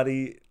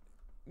nobody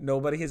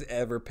has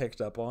ever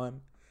picked up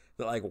on.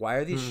 That like, why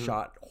are these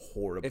shot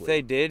horribly? If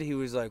they did, he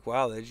was like,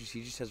 wow,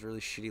 he just has really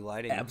shitty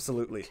lighting.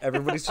 Absolutely,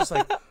 everybody's just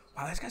like,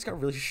 wow, this guy's got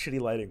really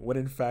shitty lighting. When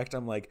in fact,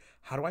 I'm like,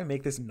 how do I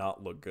make this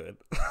not look good?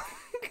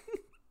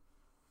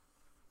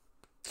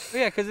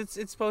 Yeah, because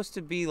it's supposed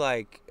to be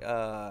like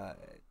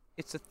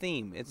it's a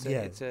theme.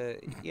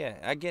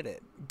 I get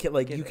it.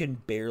 You can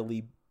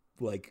barely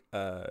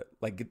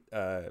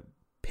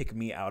pick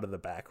me out of the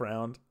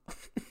background.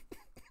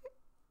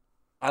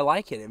 I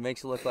like it. It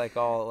makes it look like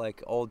all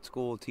like old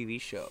school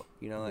TV show.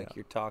 You know, like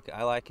you're talking.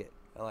 I like it.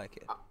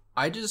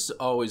 I just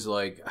always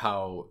like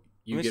how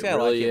you get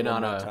really in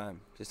on a time.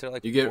 Just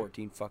like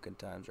 14 fucking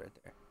times right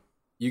there.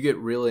 You get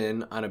really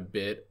in on a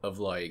bit of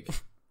like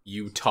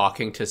you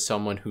talking to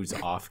someone who's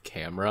off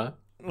camera.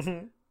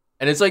 And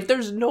it's like,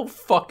 there's no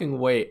fucking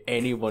way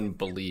anyone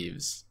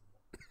believes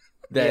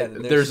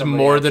that there's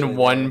more than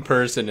one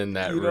person in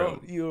that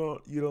room. You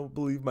don't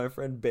believe my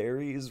friend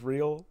Barry is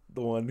real?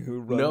 The one who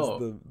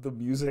runs the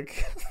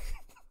music?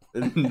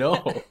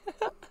 No.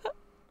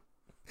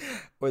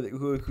 Or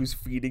who's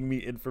feeding me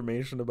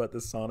information about the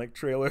Sonic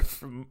trailer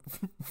from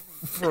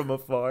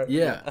afar?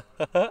 Yeah.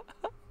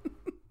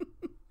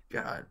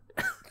 God.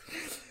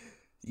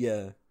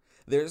 Yeah.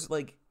 There's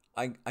like,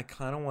 I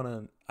kind of want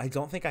to, I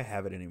don't think I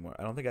have it anymore.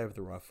 I don't think I have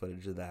the raw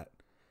footage of that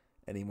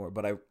anymore,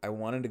 but I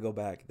wanted to go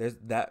back. There's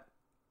that.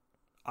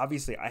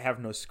 Obviously, I have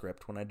no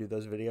script when I do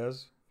those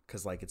videos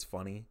because like it's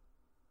funny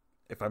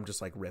if I'm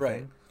just like riffing.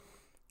 Right.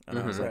 And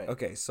I was like,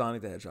 okay,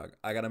 Sonic the Hedgehog.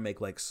 I got to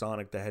make like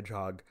Sonic the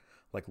Hedgehog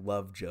like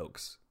love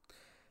jokes.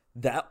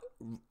 That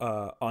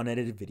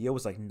unedited video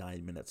was like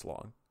 9 minutes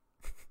long.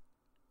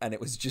 And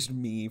it was just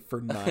me for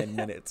 9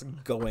 minutes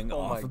going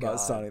off about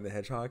Sonic the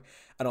Hedgehog.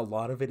 And a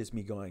lot of it is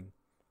me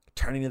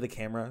turning to the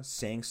camera,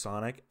 saying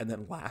Sonic, and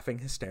then laughing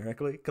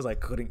hysterically because I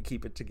couldn't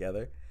keep it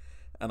together.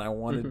 And I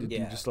wanted to do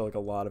just like a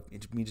lot of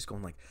me just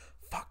going like,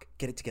 fuck,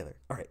 get it together.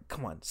 All right,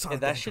 come on, Sonic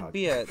the Hedgehog. Should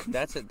be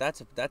that's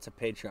a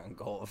Patreon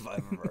goal if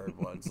I've ever heard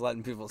one. It's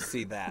letting people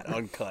see that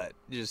uncut.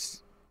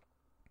 Just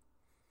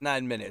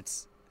 9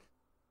 minutes.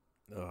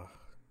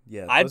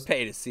 Yeah. I'd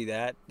pay to see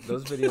that.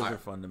 Those videos are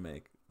fun to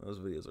make. Those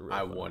videos are really I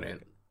fun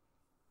wouldn't.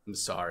 I'm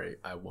sorry,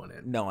 I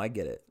wouldn't. No, I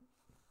get it.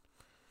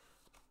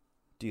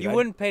 Dude, you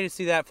wouldn't pay to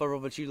see that, for real,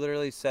 but you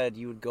literally said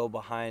you would go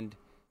behind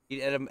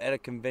at a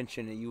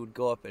convention and you would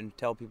go up and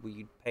tell people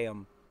you'd pay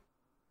them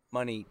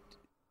money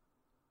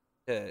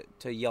to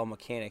yell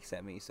mechanics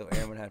at me, so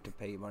Aaron would have to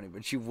pay you money,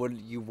 but you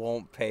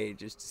won't pay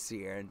just to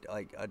see Aaron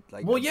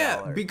Well,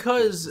 yeah,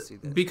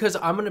 because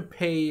I'm gonna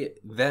pay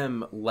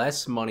them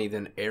less money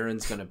than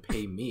Aaron's gonna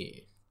pay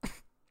me.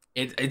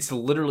 It's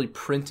literally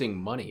printing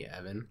money,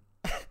 Evan.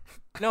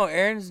 No,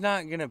 Aaron's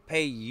not gonna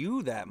pay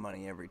you that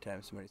money every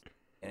time somebody's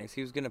mechanics.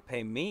 He was gonna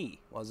pay me,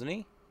 wasn't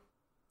he?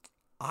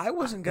 I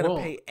wasn't gonna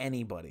pay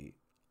anybody.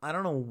 I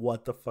don't know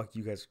what the fuck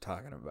you guys are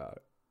talking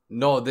about.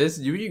 No,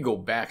 you can go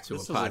back to a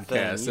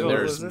podcast and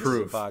there's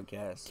proof.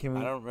 Podcast.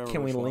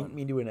 Can we link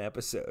me to an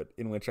episode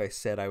in which I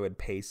said I would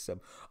pay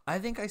some? I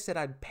think I said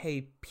I'd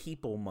pay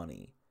people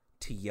money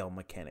to yell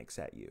mechanics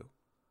at you.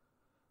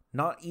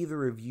 Not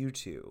either of you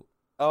two.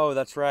 Oh,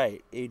 that's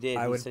right. He did.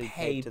 I would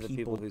pay to the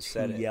people who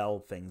said it. Yell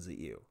things at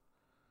you.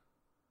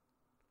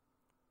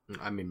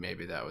 I mean,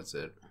 maybe that was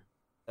it.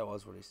 That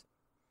was what he said.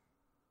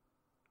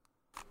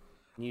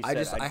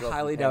 I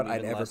highly doubt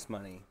I'd ever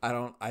money. I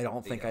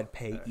don't think I'd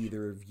pay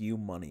either of you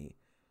money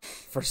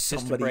for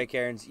somebody just to break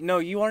Aaron's. No,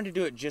 you wanted to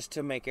do it just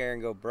to make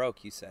Aaron go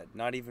broke. You said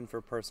not even for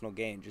personal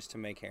gain, just to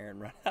make Aaron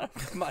run out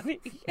of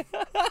money.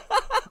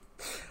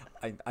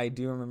 I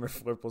do remember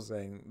Flipple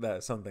saying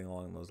that, something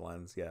along those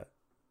lines. Yeah,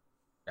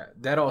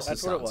 that also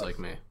sounds like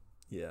me.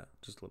 Yeah,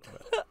 just a little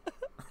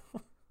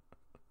bit.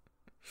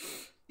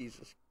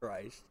 Jesus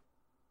Christ.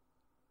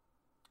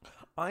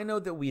 I know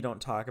that we don't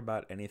talk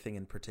about anything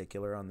in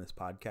particular on this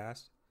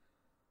podcast,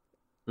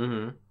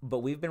 but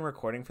we've been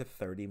recording for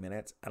 30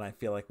 minutes, and I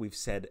feel like we've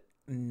said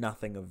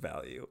nothing of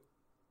value.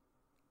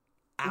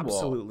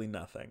 absolutely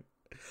nothing.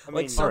 I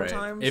mean,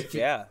 sometimes,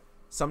 right.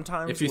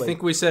 Sometimes, if you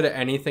think we said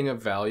anything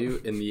of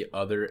value in the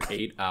other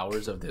 8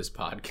 hours of this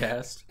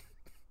podcast,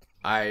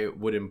 I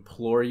would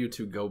implore you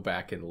to go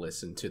back and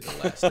listen to the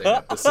last 8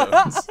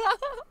 episodes.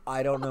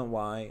 I don't know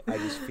why. I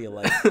just feel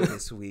like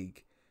this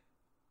week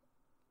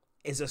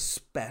is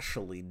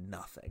especially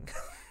nothing.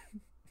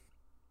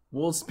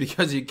 Well, it's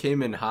because you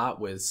came in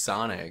hot with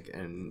Sonic,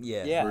 and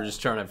we're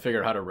just trying to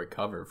figure out how to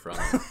recover from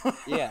it.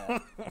 Yeah.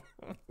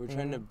 We're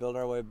trying to build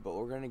our way, but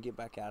we're going to get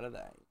back out of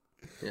that.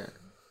 Yeah.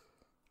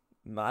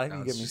 Not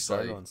even get me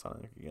started on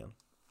Sonic again.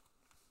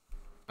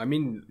 I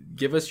mean,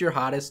 give us your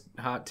hot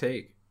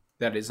take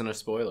that isn't a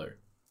spoiler.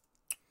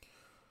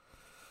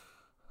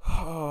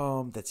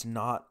 That's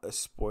not a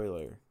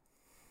spoiler.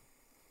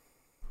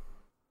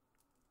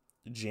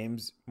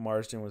 James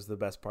Marsden was the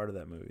best part of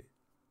that movie.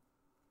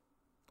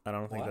 I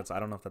don't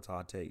know if that's a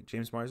hot take.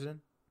 James Marsden?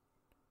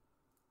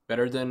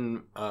 Better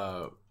than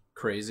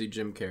crazy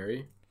Jim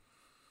Carrey?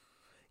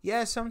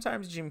 Yeah,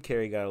 sometimes Jim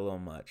Carrey got a little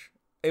much.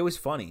 It was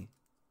funny.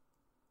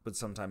 But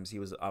sometimes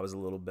I was a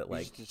little bit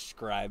like... You just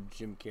described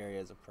Jim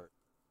Carrey as a person.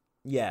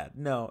 Yeah,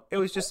 no. It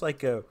was just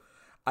like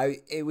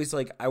it was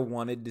like I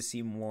wanted to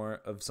see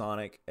more of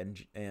Sonic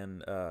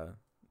and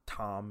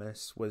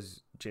Thomas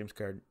was James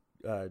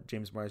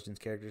Marsden's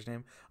character's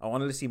name. I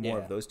wanted to see more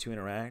of those two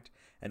interact,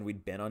 and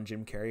we'd been on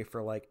Jim Carrey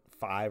for like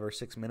 5 or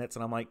 6 minutes,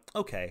 and I'm like,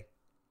 okay,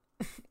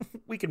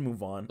 we can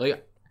move on.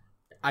 Like,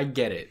 I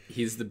get it.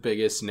 He's the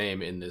biggest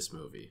name in this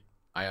movie.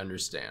 I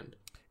understand.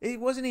 It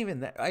wasn't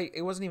even that.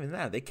 It wasn't even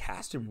that. They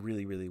cast him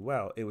really, really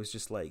well. It was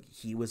just like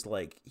he was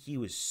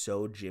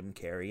so Jim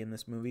Carrey in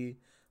this movie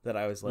that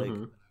I was like,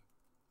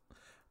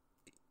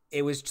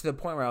 it was to the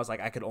point where I was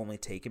like, I could only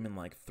take him in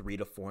like 3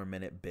 to 4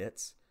 minute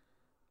bits,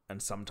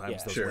 and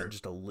sometimes those went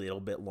just a little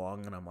bit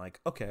long. And I'm like,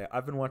 okay,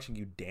 I've been watching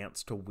you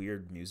dance to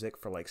weird music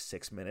for like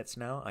 6 minutes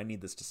now. I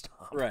need this to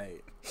stop.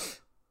 Right.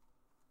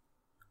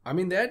 I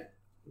mean that,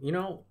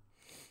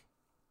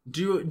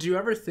 do you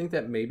ever think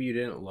that maybe you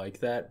didn't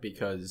like that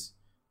because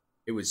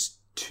it was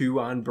too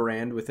on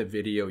brand with a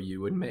video you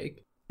would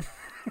make?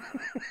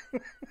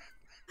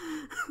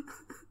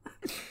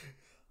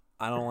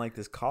 I don't like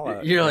this call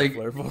out. You're like,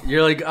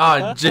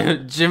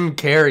 Jim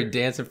Carrey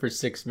dancing for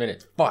 6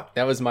 minutes. Fuck,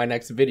 that was my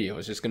next video.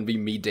 It's just gonna be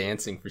me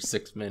dancing for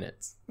 6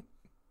 minutes.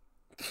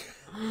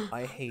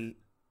 I hate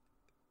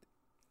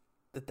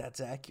that's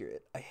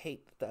accurate. I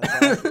hate that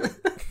that's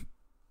accurate.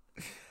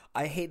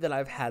 I hate that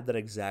I've had that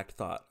exact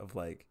thought of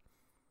like,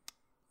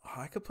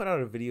 I could put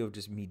out a video of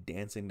just me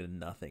dancing to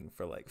nothing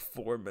for like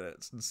 4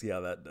 minutes and see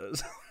how that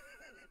does.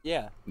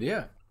 Yeah.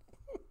 Yeah.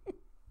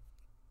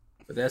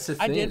 But that's the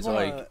thing. It's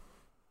like...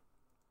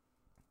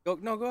 Go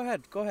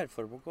ahead. Go ahead,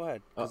 Flipper. Go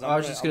ahead. I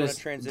was just going to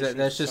transition.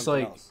 That's just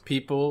like else.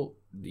 People,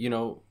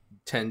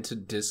 tend to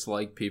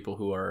dislike people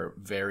who are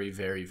very,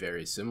 very,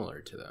 very similar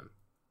to them.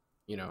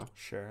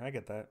 Sure, I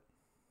get that.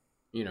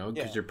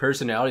 Because your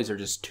personalities are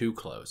just too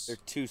close. They're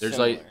too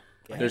similar.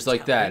 There's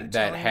like that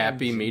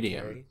happy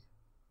medium. Carrey?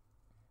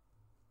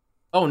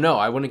 Oh no,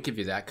 I wouldn't give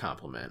you that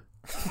compliment.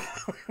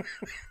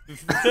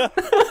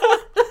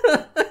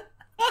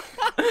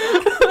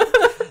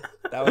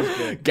 That was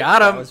good.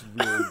 Got him. That was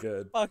really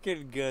good.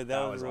 Fucking good.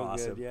 That was real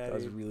awesome. Good. Yeah, that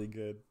was really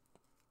good.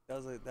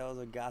 That was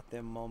a got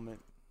them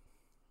moment.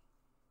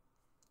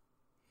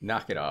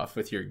 Knock it off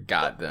with your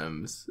got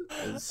thems.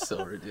 It's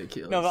so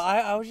ridiculous. No, but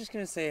I was just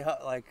gonna say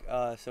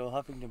so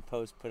Huffington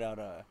Post put out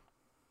a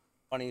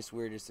funniest,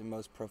 weirdest, and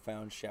most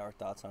profound shower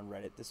thoughts on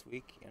Reddit this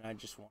week, and I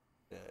just wanted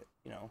to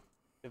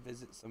to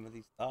visit some of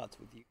these thoughts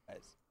with you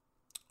guys.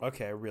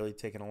 Okay, really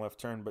taking a left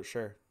turn, but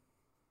sure.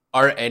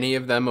 Are any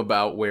of them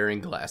about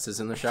wearing glasses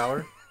in the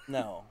shower?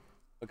 No,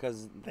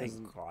 because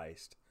thank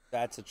Christ,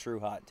 that's a true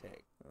hot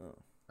take. Oh.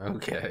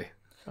 Okay,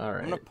 all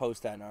right. I'm gonna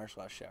post that in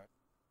r/shower.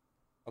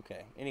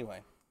 Okay. Anyway,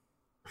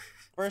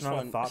 first it's not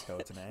one. a thought though;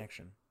 it's an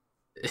action.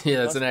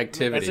 Yeah, that's an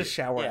activity. That's a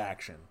shower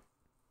action.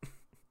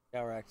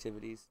 Shower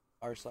activities.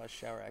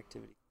 r/shower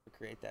activity. We'll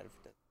create that if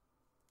it does.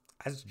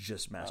 That's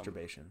just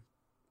masturbation.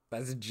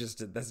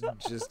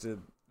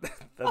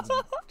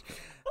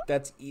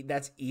 That's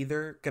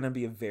either gonna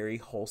be a very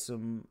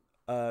wholesome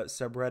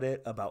subreddit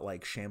about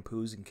like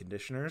shampoos and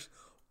conditioners,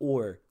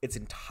 or it's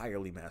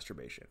entirely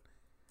masturbation.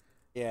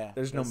 Yeah,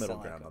 there's no middle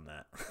ground on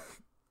that.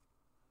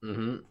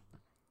 Mm-hmm.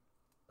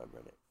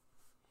 Subreddit.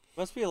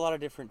 Must be a lot of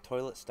different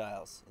toilet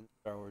styles in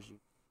Star Wars.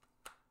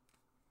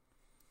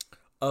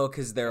 Oh,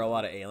 because there are a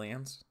lot of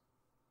aliens.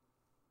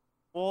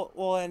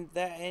 Well, and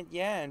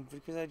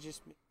because I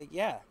just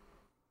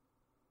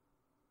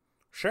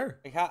Sure.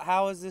 Like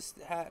how is this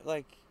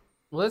like?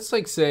 Well, that's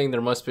like saying there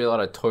must be a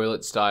lot of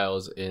toilet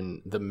styles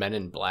in the Men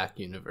in Black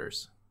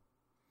universe.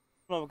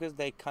 No, because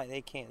they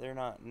can't. They're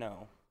not.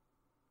 No.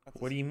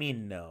 What do you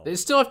mean no? They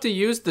still have to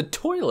use the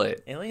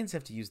toilet. Aliens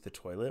have to use the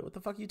toilet. What the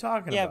fuck are you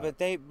talking about?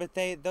 Yeah, but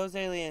those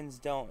aliens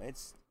don't.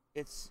 It's.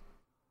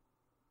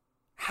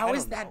 How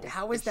is that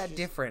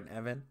different,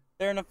 Evan?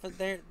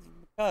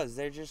 Because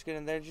they're just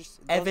Evan, those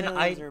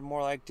aliens are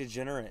more like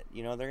degenerate.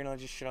 They're gonna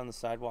just shit on the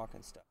sidewalk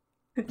and stuff.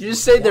 Did you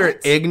just say they're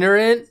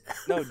ignorant?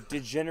 No,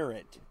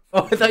 degenerate.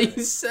 Oh, I thought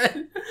you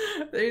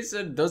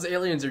said those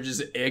aliens are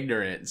just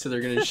ignorant, so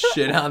they're gonna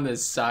shit on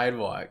this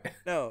sidewalk.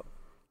 No,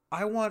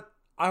 I want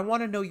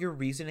to know your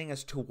reasoning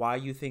as to why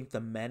you think the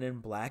Men in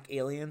Black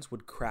aliens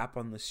would crap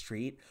on the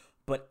street,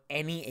 but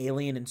any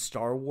alien in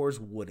Star Wars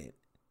wouldn't.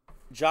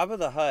 Jabba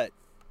the Hutt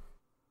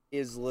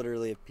is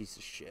literally a piece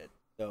of shit.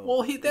 So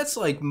Well, that's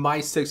like my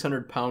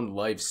 600-pound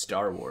life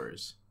Star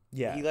Wars.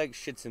 Yeah, he like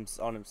shits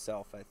on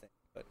himself, I think,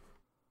 but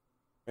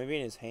maybe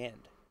in his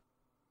hand.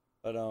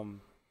 But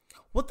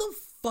what the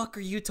fuck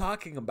are you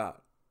talking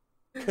about?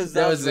 Because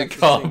that was a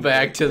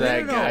callback to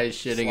that guy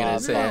shitting in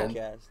his hand.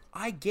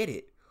 I get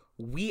it.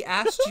 We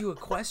asked you a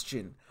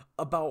question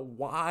about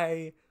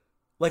why,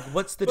 like,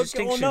 what's the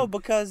distinction? Well, no,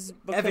 because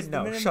Evan,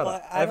 no, shut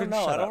up. I don't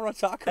know. I don't want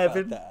to talk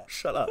about that.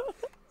 Shut up.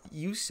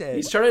 You said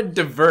He's trying to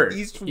divert.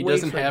 He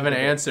doesn't have an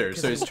answer,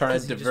 so he's trying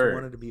to divert. He just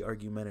wanted to be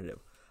argumentative.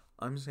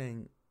 I'm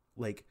saying,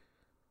 like,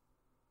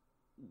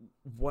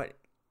 what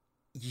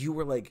you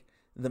were like,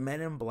 the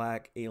Men in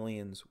Black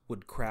aliens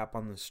would crap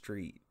on the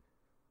street,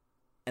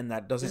 and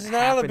that doesn't. This is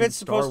not how the bit's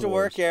supposed to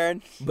work,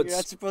 Aaron. But you're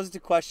not supposed to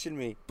question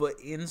me. But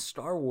in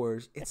Star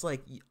Wars, it's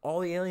like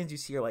all the aliens you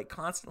see are like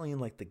constantly in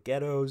like the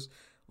ghettos.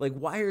 Like,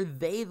 why are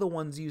they the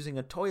ones using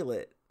a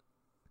toilet?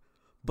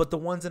 But the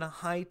ones in a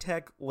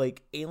high-tech,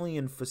 like,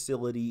 alien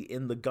facility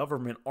in the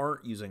government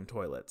aren't using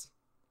toilets.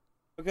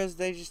 Because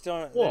they just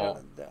don't...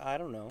 I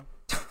don't know.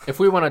 If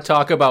we want to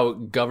talk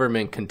about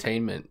government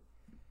containment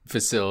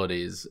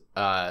facilities,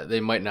 they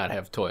might not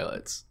have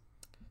toilets.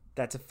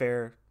 That's a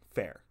fair.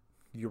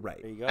 You're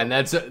right. There you go. And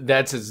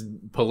that's as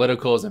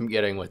political as I'm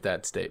getting with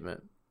that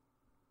statement.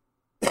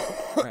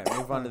 All right,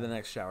 move on to the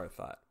next shower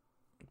thought.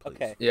 Please.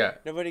 Okay. Yeah.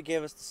 Nobody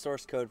gave us the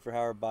source code for how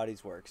our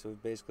bodies work, so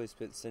we've basically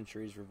spent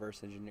centuries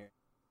reverse engineering.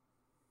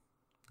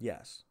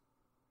 Yes.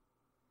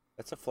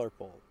 That's a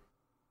Flurple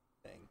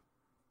thing.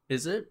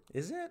 Is it?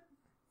 Is it?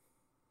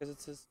 Because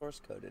it's his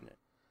source code in it.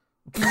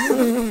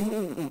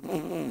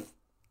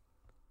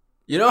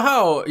 You know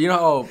how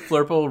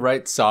Flurple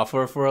writes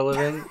software for a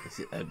living?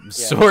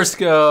 Source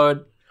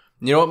code.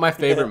 You know what my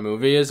favorite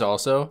movie is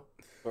also?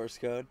 Source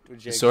code with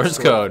Jake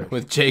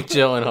with Jake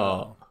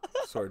Gyllenhaal.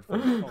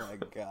 Swordfish. Oh my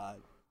god.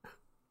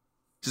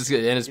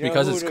 And it's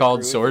because it's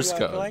called Source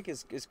Code. I feel like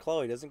is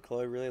Chloe. Doesn't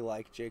Chloe really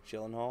like Jake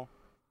Gyllenhaal?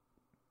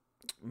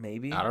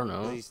 Maybe. I don't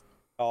know. He's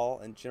tall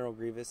and General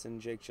Grievous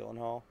and Jake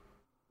Gyllenhaal.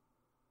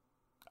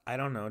 I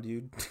don't know,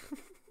 dude.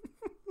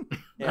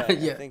 Yeah, I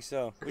think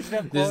so. We should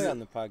have Chloe on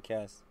the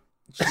podcast.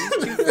 She's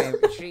too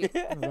famous. She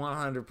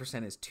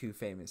 100% is too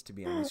famous to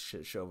be on this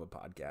shit show of a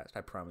podcast.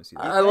 I promise you.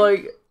 I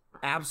like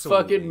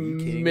absolutely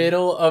fucking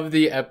middle of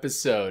the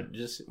episode.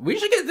 We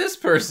should get this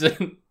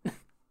person.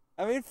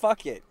 I mean,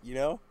 fuck it.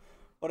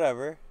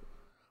 Whatever.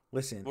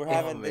 Listen, we're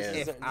having this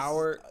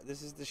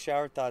is the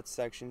shower thoughts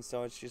section,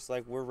 so it's just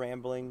like we're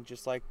rambling,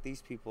 just like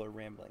these people are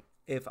rambling.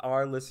 If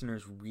our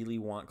listeners really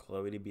want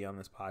Chloe to be on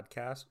this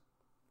podcast,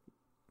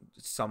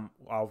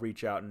 I'll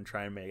reach out and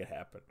try and make it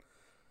happen.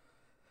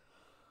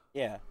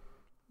 Yeah.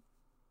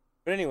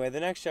 But anyway,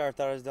 the next shower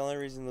thought is the only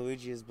reason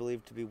Luigi is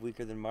believed to be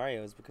weaker than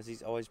Mario is because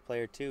he's always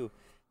player 2,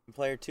 and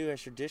player 2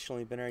 has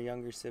traditionally been our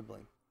younger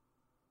sibling.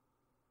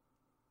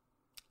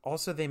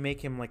 Also, they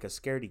make him like a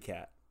scaredy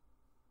cat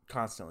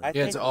constantly. I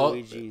think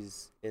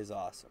Luigi's is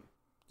awesome.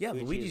 Yeah,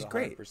 Luigi's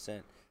great.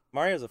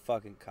 Mario's a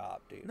fucking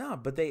cop, dude. No,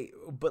 but the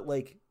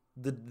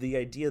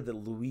idea that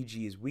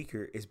Luigi is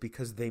weaker is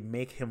because they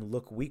make him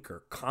look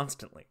weaker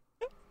constantly.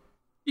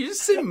 You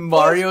just say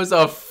Mario's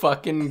a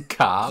fucking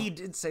cop? He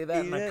did say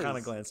that, and I kind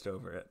of glanced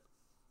over it.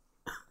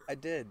 I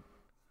did.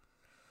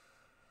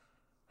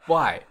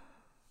 Why?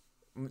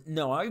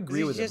 No, I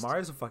agree with him.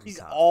 Mario's a fucking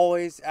cop. He's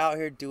always out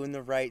here doing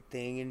the right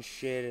thing and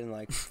shit, and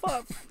like,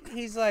 fuck.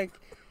 He's like...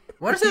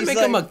 Why does that make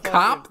him a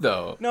cop,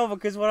 though? No,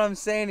 because what I'm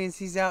saying is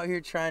he's out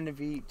here trying to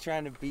be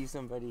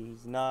somebody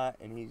he's not,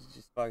 and he's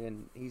just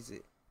fucking...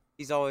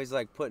 He's always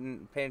like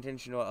paying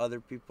attention to what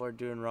other people are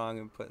doing wrong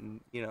and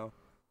putting,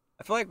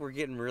 I feel like we're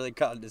getting really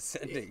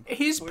condescending.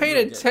 He's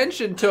paying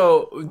attention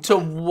to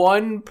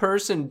one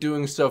person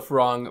doing stuff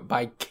wrong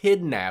by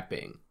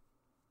kidnapping.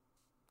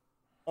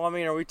 Well, I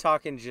mean, are we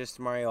talking just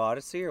Mario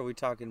Odyssey, or are we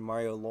talking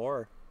Mario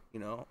lore?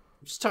 I'm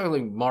just talking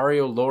like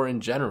Mario lore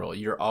in general.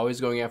 You're always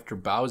going after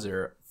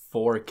Bowser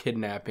for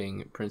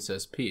kidnapping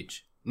Princess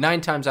Peach.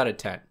 9 times out of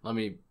 10. Let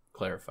me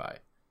clarify.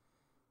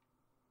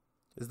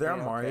 Is there a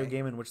Mario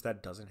game in which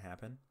that doesn't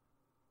happen?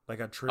 Like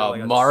a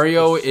true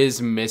Mario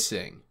is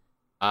missing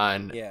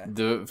on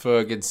the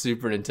fucking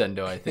Super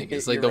Nintendo, I think.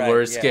 It's like the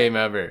worst game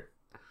ever.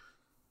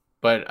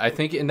 But I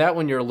think in that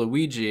one you're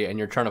Luigi and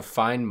you're trying to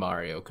find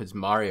Mario because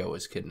Mario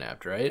was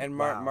kidnapped, right? And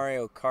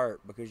Mario Kart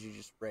because you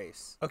just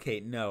race.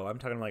 Okay, no, I'm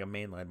talking like a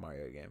mainline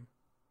Mario game.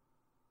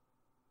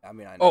 I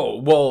mean, I know.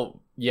 Oh,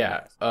 well,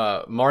 yeah.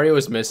 Mario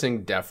is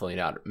missing, definitely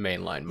not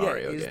mainline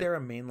Mario game. Is there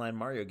a mainline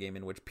Mario game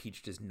in which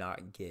Peach does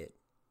not get...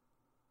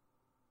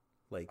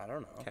 Like, I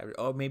don't know.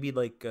 Oh, maybe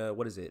like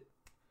what is it?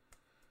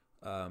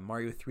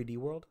 Mario 3D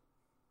World.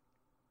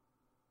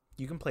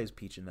 You can play as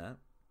Peach in that.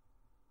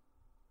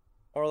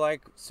 Or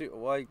like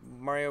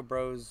Mario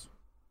Bros.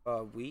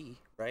 Wii,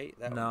 right?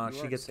 No,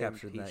 she gets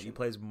captured in that. You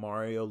plays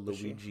Mario,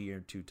 Luigi, or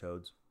two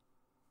Toads.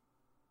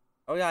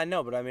 Oh yeah, I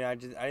know, but I mean, I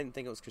didn't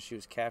think it was because she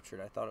was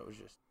captured. I thought it was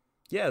just.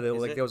 Yeah,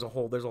 there's a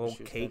whole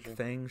cake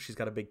thing. She's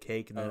got a big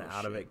cake, and then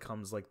out of it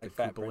comes like the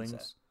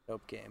Koopalings.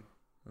 Dope game.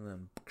 And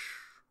then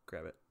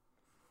grab it.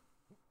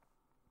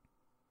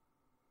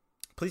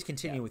 Please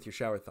continue with your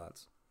shower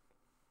thoughts.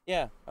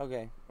 Yeah.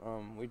 Okay.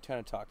 We kind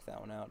of talked that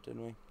one out,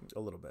 didn't we? A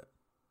little bit.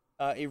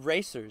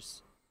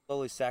 Erasers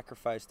slowly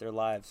sacrificed their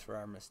lives for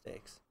our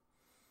mistakes.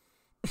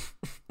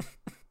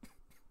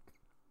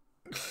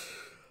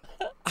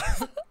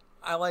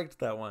 I liked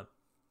that one.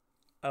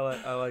 I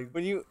like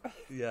when you.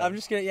 Yeah. I'm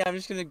just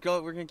gonna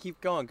go. We're gonna keep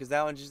going because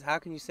that one just. How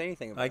can you say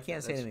anything about? I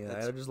can't say anything.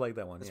 I just like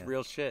that one. It's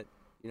real shit.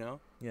 You know.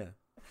 Yeah.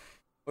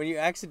 When you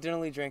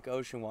accidentally drink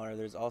ocean water,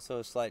 there's also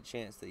a slight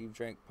chance that you've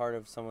drank part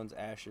of someone's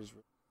ashes.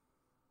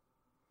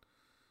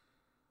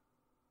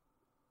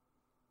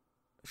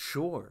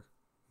 Sure.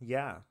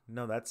 Yeah.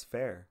 No, that's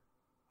fair.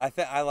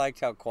 I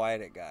liked how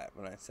quiet it got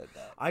when I said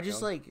that. I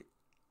just like.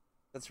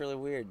 That's really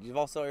weird. You're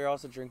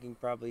also drinking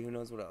probably who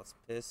knows what else,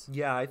 piss.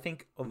 Yeah, I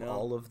think of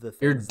all of the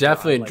things. You're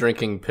definitely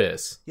drinking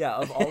piss. Yeah,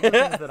 of all the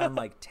things that I'm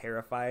like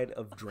terrified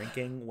of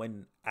drinking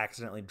when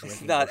accidentally drinking.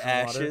 It's not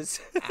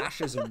ashes. Water,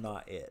 ashes are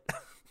not it.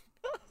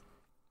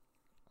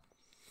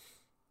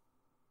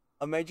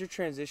 A major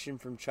transition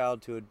from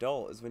child to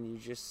adult is when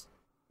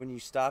you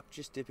stop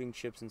just dipping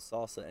chips in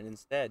salsa and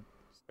instead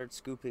start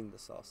scooping the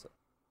salsa.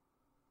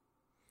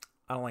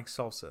 I don't like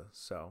salsa,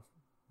 so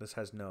this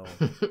has no.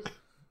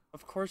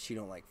 Of course you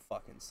don't like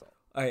fucking salt.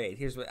 All right,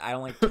 here's what I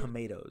don't like: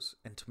 tomatoes,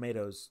 and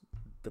tomatoes,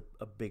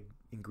 a big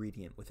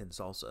ingredient within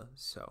salsa.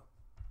 So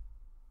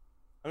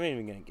I'm not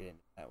even gonna get into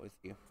that with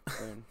you.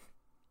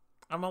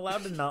 I'm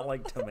allowed to not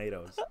like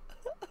tomatoes.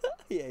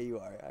 Yeah, you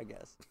are, I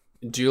guess.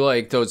 Do you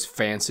like those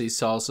fancy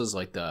salsas,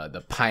 like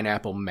the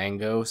pineapple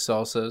mango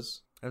salsas?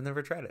 I've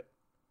never tried it,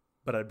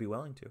 but I'd be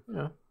willing to.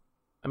 Yeah,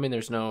 I mean,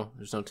 there's no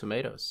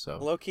tomatoes, so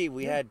low key,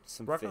 we had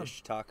some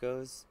fish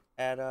tacos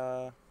at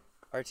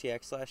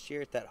RTX last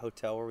year at that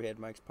hotel where we had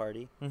Mike's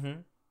party. Mm-hmm.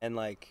 And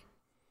like,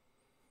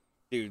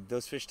 dude,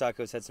 those fish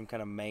tacos had some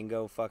kind of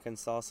mango fucking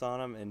sauce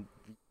on them, and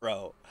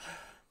bro,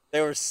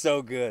 they were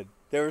so good.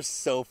 They were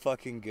so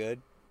fucking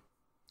good.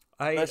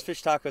 Best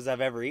fish tacos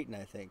I've ever eaten,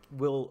 I think.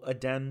 Will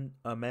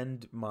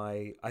amend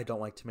my I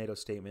don't like tomato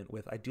statement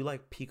with I do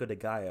like pico de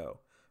gallo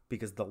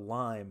because the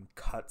lime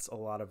cuts a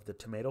lot of the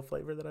tomato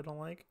flavor that I don't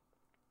like.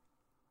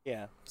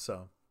 Yeah.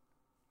 So.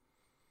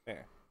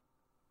 Fair.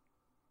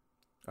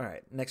 All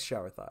right, next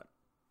shower thought.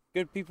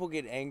 Good people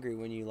get angry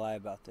when you lie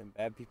about them.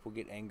 Bad people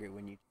get angry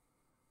when you...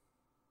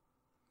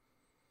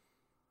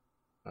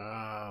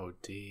 Oh,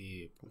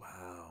 deep.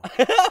 Wow.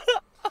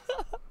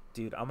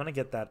 Dude, I'm going to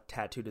get that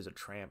tattooed as a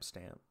tramp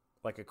stamp.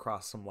 Like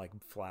across some like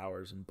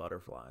flowers and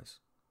butterflies.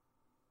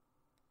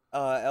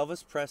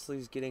 Elvis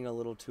Presley's getting a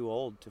little too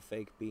old to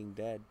fake being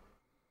dead.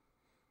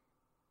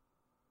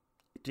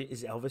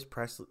 Is Elvis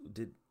Presley...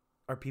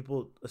 Are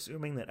people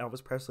assuming that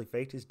Elvis Presley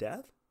faked his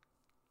death?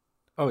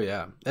 Oh,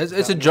 yeah.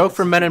 It's a joke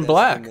from Men in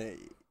Black.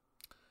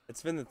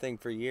 It's been the thing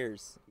for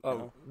years.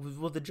 Oh,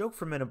 well, the joke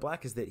from Men in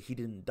Black is that he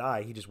didn't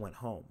die. He just went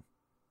home.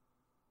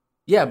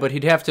 Yeah, but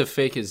he'd have to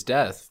fake his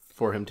death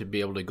for him to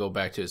be able to go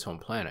back to his home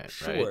planet,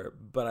 right? Sure,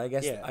 but I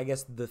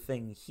guess the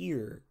thing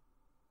here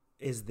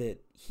is that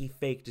he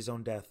faked his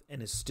own death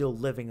and is still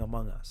living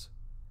among us.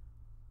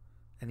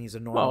 And he's a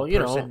normal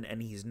person,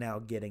 and he's now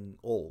getting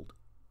old.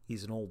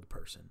 He's an old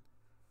person.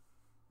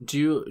 Do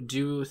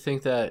you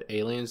think that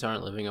aliens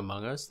aren't living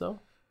among us, though?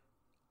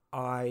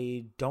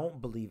 I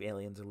don't believe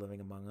aliens are living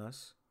among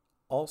us.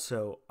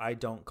 Also, I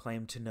don't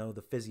claim to know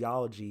the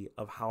physiology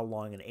of how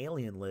long an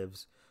alien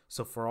lives.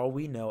 So for all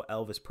we know,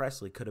 Elvis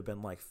Presley could have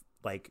been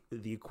like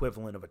the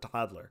equivalent of a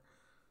toddler.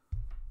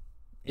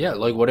 Yeah,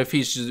 like what if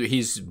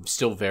he's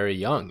still very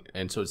young,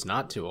 and so it's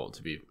not too old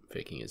to be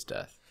faking his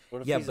death?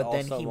 Yeah, but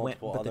then he went.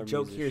 But the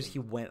joke here is he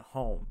went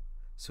home,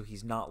 so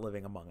he's not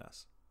living among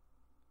us.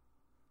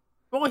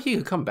 Well, he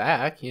could come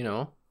back, you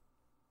know.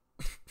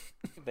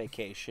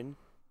 Vacation,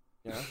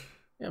 you know.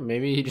 Yeah,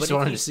 maybe he just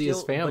wanted to see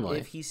his family. But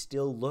if he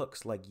still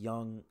looks like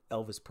young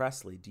Elvis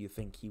Presley, do you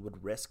think he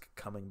would risk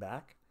coming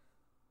back?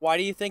 Why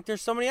do you think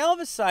there's so many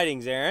Elvis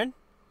sightings, Aaron?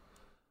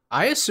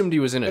 I assumed he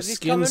was in a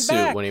skin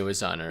suit when he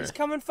was on Earth. He's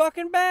coming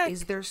fucking back.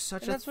 Is there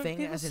such a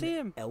thing as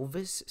an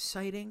Elvis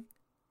sighting?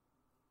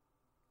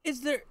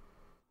 Is there?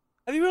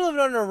 Have you been living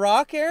under a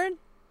rock, Aaron?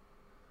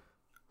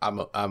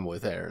 I'm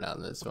with Aaron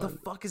on this one. What the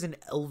fuck is an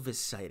Elvis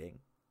sighting?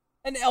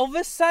 An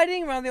Elvis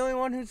sighting? Am I the only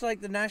one who's like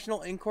the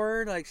National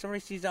Enquirer? Like somebody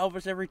sees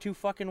Elvis every 2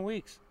 fucking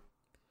weeks.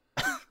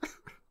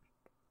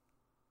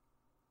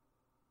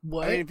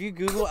 What? I mean, if you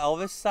Google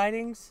Elvis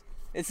sightings,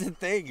 it's a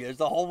thing. There's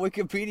a whole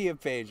Wikipedia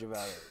page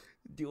about it.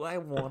 Do I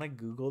want to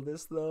Google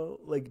this though?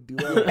 Like, do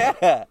I?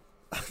 Yeah.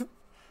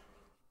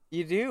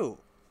 You do.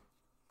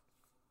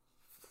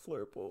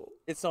 Flurple.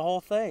 It's the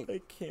whole thing.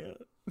 I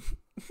can't.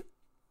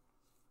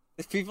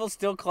 People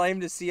still claim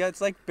to see it.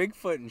 It's like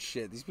Bigfoot and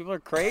shit. These people are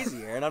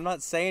crazy, Aaron. I'm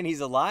not saying he's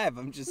alive.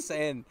 I'm just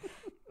saying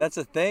That's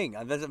a thing.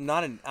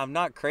 I'm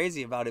not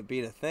crazy about it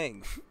being a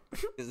thing,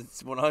 because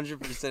it's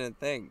 100% a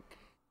thing.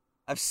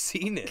 I've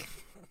seen it.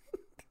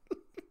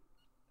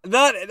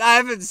 I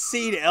haven't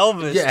seen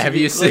Elvis. Yeah, have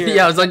you seen?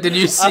 Yeah, I was like, did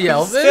you see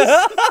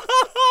Elvis?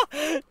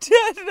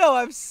 No,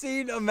 I've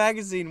seen a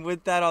magazine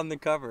with that on the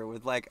cover.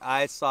 With like,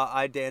 I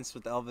danced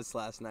with Elvis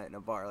last night in a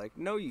bar. Like,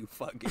 no, you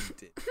fucking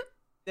did.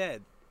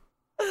 Dead.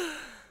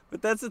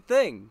 But that's a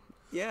thing.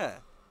 Yeah.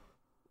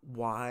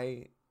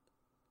 Why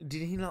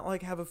did he not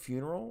like have a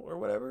funeral or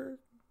whatever?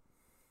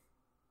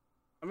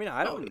 I mean,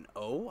 I don't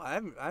know. I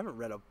haven't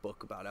read a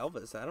book about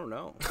Elvis. I don't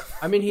know.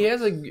 I mean, he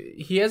has like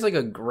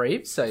a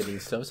gravesite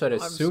and stuff, so I'd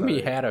assume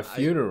he had a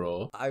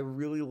funeral. I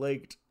really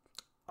liked.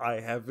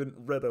 I haven't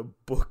read a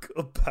book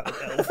about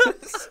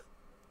Elvis.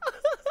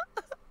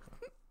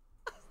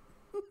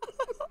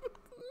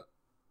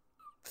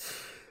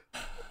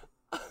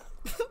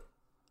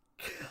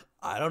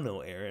 I don't know,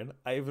 Aaron.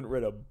 I haven't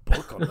read a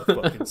book on the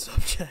fucking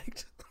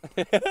subject.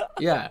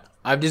 Yeah,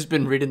 I've just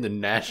been reading the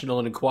National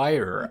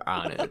Enquirer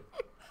on it.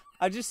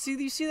 You see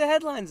the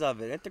headlines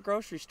of it at the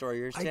grocery store.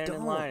 You're standing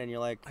in line and you're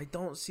like, I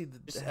don't see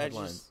the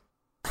headlines.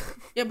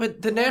 Yeah,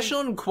 but the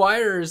National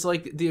Enquirer is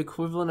like the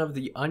equivalent of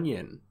the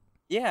Onion.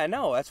 Yeah,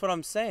 no, that's what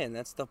I'm saying.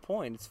 That's the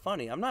point. It's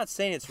funny. I'm not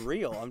saying it's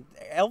real.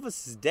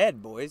 Elvis is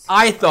dead, boys.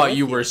 I thought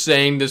you were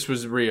saying this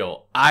was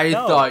real. I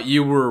thought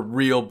you were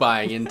real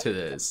buying into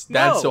this.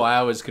 That's why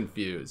I was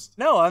confused.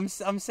 No, I'm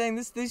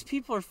saying these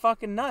people are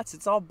fucking nuts.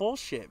 It's all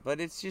bullshit. But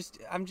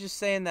I'm just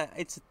saying that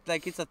it's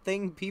a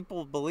thing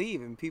people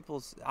believe, and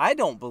I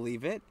don't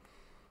believe it.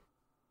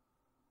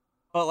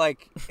 But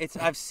like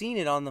I've seen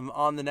it on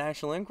the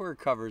National Enquirer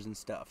covers and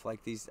stuff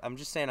like these. I'm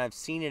just saying I've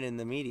seen it in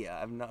the media.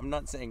 I'm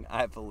not saying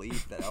I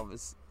believe that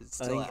Elvis is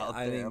still out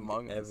there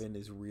among us. Evan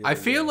is really. I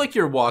feel like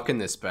you're walking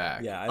this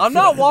back. Yeah, I'm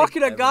not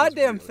walking a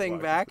goddamn thing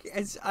back.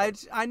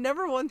 I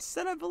never once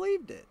said I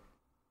believed it.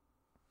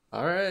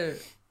 All right.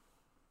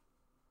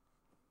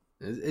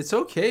 It's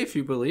okay if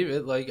you believe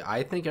it. Like,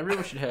 I think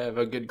everyone should have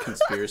a good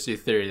conspiracy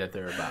theory that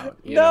they're about.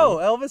 You know?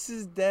 Elvis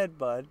is dead,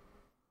 bud.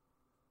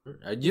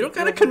 You don't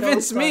gotta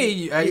convince me.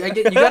 You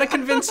gotta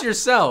convince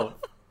yourself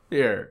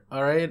here.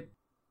 All right.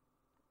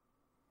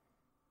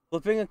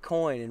 Flipping a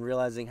coin and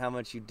realizing how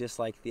much you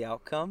dislike the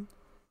outcome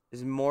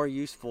is more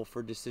useful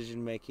for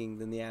decision making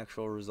than the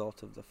actual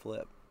result of the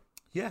flip.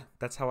 Yeah,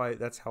 that's how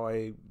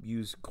I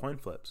use coin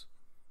flips.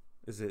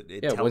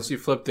 Once you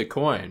flip the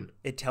coin,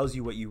 it tells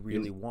you what you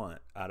really want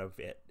out of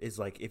it. Is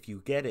like if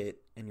you get it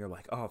and you're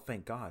like, oh,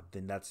 thank God,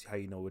 then that's how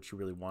you know what you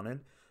really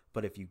wanted.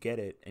 But if you get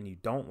it and you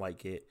don't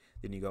like it,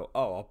 then you go,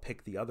 oh, I'll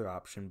pick the other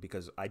option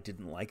because I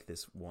didn't like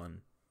this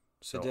one.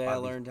 So today I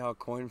learned how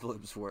coin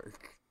flips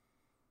work.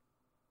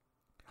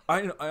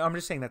 I'm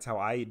just saying that's how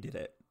I did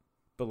it.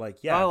 But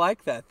like, yeah, I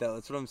like that though.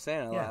 That's what I'm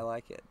saying. I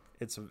like it.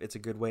 It's a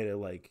good way to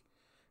like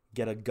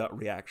get a gut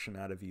reaction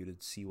out of you to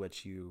see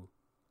what you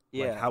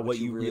what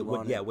you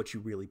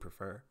really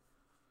prefer.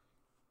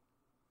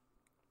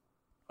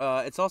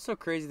 It's also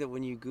crazy that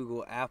when you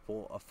Google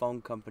Apple, a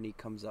phone company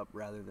comes up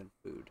rather than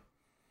food.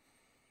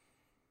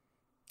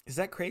 Is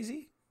that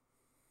crazy?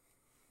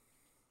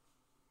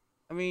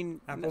 I mean,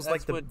 Apple's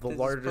like the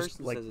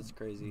largest, like says it's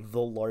crazy. The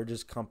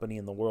largest company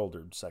in the world,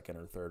 or second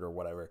or third or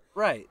whatever.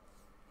 Right.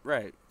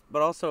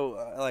 But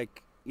also,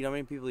 like, you know how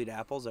many people eat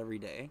apples every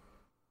day?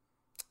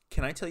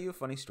 Can I tell you a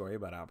funny story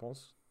about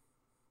apples?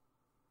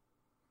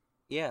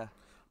 Yeah.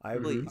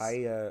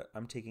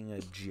 I'm taking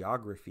a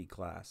geography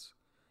class,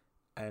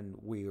 and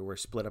we were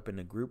split up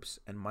into groups,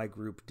 and my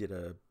group did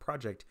a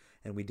project,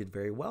 and we did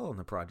very well on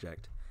the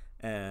project.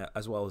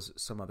 As well as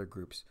some other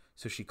groups.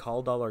 So she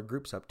called all our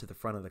groups up to the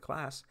front of the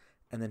class,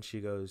 and then she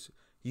goes,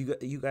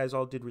 you guys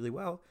all did really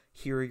well.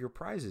 Here are your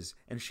prizes.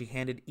 And she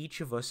handed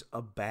each of us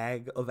a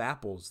bag of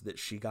apples that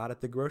she got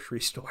at the grocery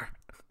store.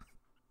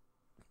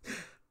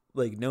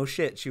 Like, no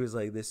shit. She was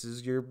like, this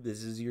is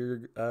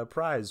your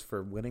prize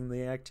for winning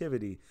the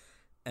activity.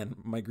 And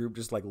my group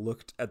just like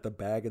looked at the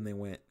bag and they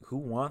went, who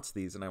wants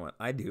these? And I went,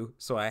 I do.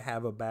 So I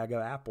have a bag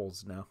of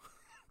apples now.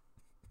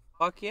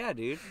 Fuck yeah,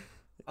 dude.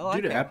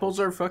 Dude, apples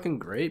are fucking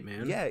great,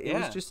 man. Yeah, it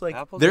was just like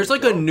there's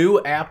like a new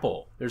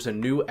apple. There's a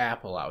new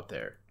apple out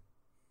there.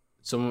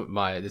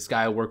 This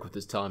guy I work with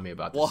is telling me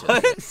about this.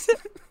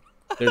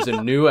 What? There's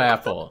a new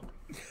apple.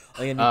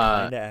 Like a new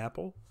kind of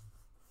apple?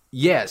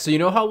 Yeah, so you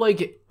know how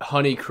like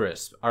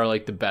Honeycrisp are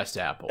like the best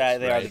apples. Yeah,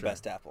 they are the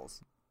best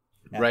apples.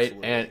 Right?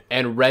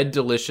 And Red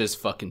Delicious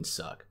fucking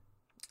suck.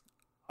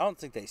 I don't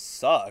think they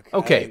suck.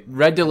 Okay,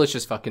 Red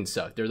Delicious fucking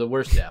suck. They're the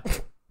worst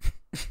apple.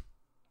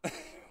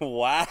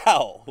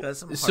 Wow.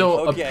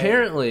 So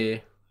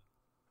apparently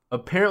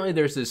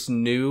there's this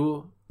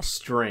new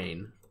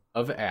strain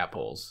of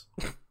apples.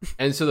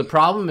 And so the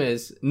problem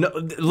is, no,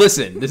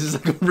 listen, this is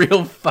like a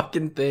real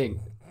fucking thing.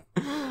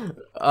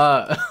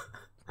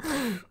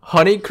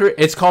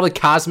 It's called a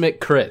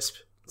Cosmic Crisp.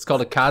 It's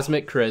called a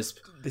Cosmic Crisp.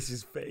 This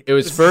is fake. It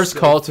was first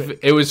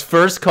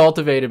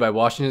cultivated by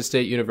Washington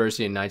State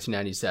University in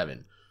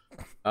 1997.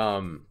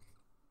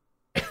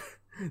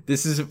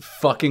 This is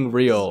fucking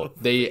real.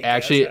 They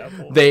actually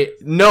they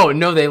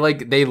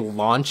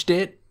launched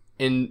it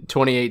in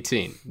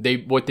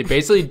 2018. What they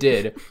basically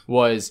did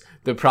was,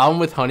 the problem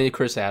with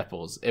Honeycrisp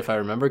apples, if I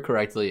remember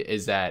correctly,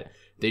 is that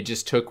they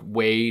just took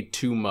way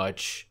too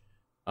much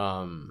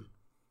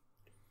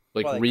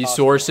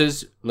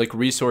resources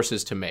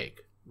to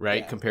make,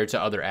 right? Yeah. Compared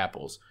to other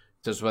apples.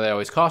 That's why they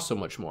always cost so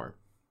much more.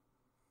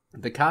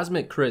 The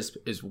Cosmic Crisp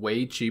is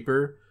way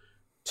cheaper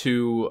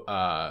to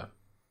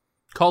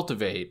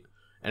cultivate,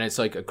 and it's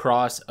like a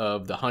cross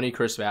of the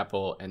Honeycrisp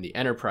apple and the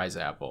Enterprise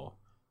apple.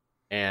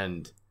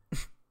 And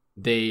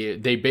they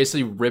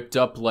basically ripped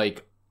up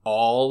like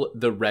all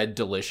the Red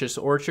Delicious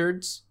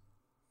orchards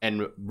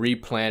and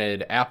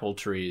replanted apple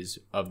trees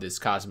of this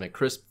Cosmic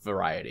Crisp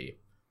variety.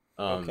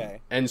 Okay.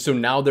 And so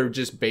now they're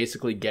just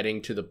basically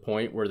getting to the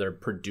point where they're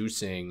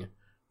producing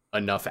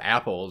enough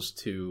apples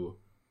to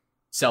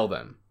sell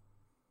them.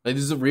 Like,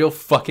 this is a real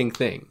fucking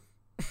thing.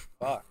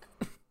 Fuck.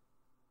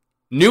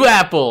 New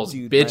apples,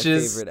 dude,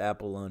 bitches. My favorite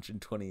apple lunch in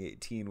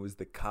 2018 was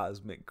the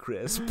Cosmic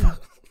Crisp.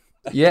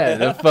 Yeah,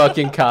 the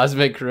fucking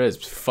Cosmic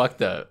Crisp. Fuck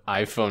the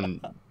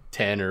iPhone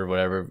 10 or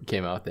whatever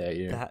came out that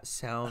year. That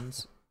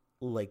sounds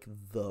like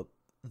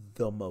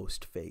the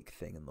most fake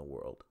thing in the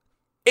world.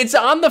 It's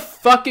on the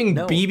fucking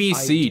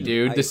BBC,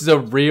 dude. This is a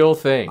real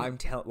thing.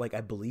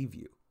 I believe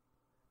you.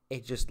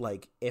 It just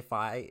like if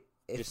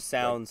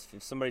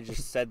somebody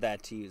just said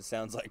that to you, it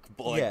sounds like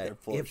they're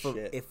full of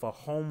shit. If a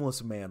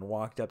homeless man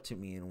walked up to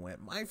me and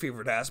went, "My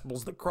favorite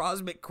apple's the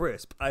Cosmic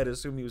Crisp," I'd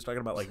assume he was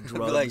talking about like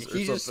drugs. Like,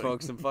 he just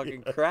smoked some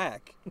fucking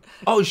crack.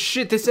 Oh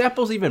shit, this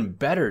apple's even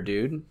better,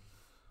 dude.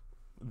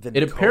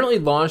 It apparently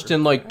launched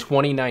in like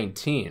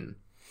 2019.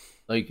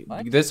 Like,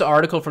 what? This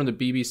article from the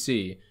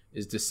BBC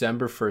is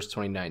December 1st,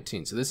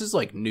 2019. So this is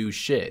like new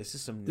shit.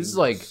 This is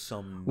like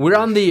we're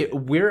on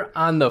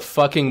the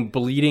fucking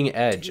bleeding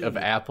edge of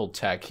Apple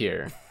tech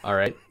here. All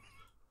right.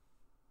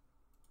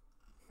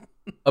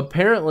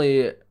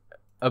 Apparently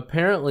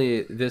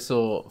this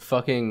will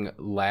fucking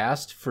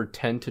last for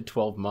 10 to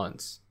 12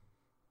 months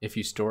if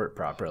you store it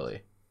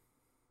properly.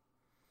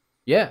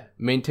 Yeah,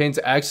 maintains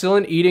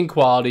excellent eating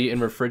quality in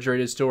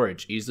refrigerated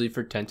storage, easily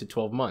for 10 to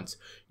 12 months.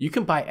 You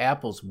can buy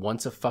apples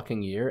once a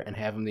fucking year and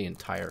have them the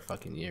entire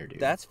fucking year, dude.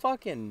 That's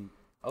fucking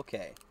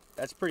okay.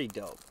 That's pretty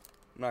dope.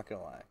 I'm not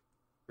gonna lie,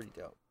 pretty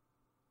dope.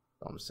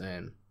 That's all I'm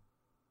saying.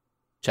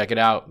 Check it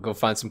out. Go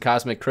find some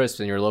Cosmic Crisps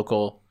in your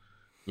local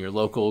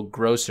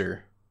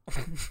grocer.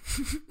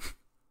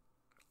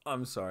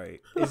 I'm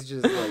sorry. It's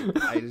just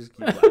like I just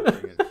keep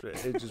laughing at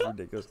shit. It's just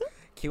ridiculous.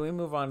 Can we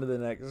move on to the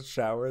next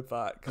shower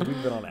thought? Because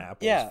we've been on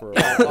apples for a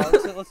while.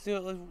 Let's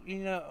do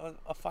it.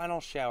 A final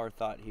shower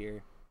thought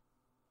here.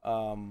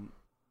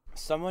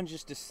 Someone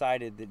just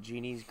decided that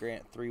genies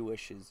grant 3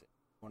 wishes.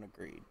 Everyone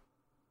agreed.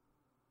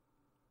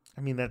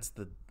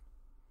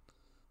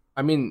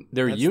 I mean,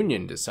 their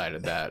union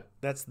decided that.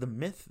 That's the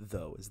myth,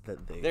 though, is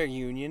that their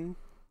union.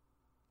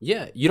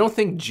 Yeah, you don't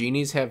think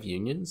genies have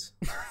unions?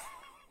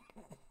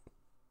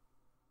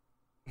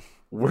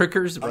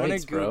 Workers'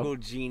 rights, bro. I'm gonna Google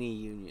genie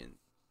union.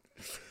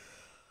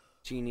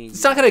 Genie.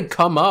 It's not gonna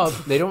come up.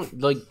 They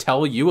don't like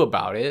tell you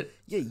about it.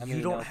 Yeah,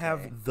 you don't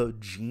have the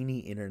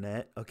genie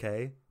internet,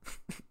 okay?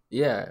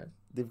 Yeah,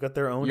 they've got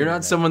their own. You're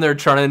not someone they're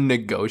trying to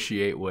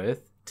negotiate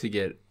with to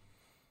get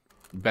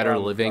better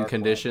living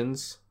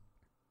conditions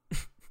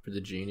for the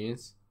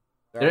genies.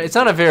 It's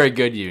not a very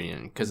good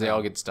union because they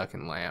all get stuck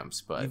in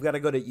lamps. But you've got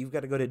to go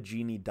to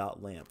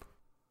genie.lamp,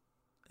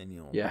 and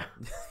yeah.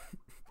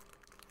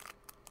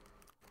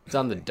 It's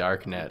on the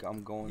dark net.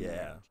 I'm going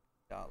there.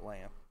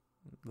 .lamp.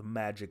 The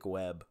magic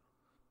web.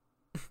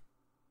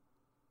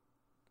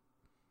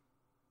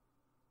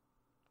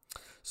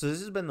 So this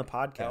has been the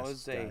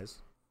podcast, guys.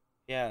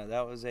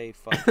 That was a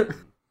fucking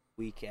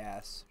weak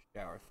ass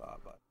shower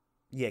thought. But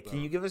yeah, can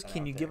you give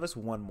us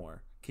one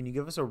more? Can you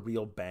give us a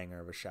real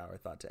banger of a shower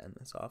thought to end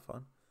this off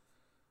on?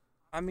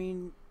 I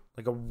mean,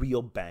 like a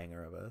real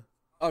banger of a.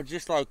 Oh,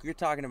 just like you're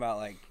talking about,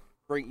 like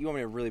you want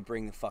me to really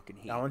bring the fucking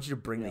heat? I want you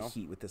to bring the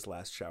heat with this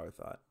last shower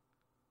thought.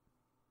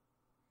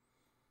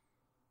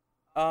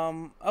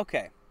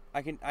 Okay.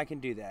 I can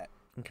do that.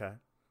 Okay.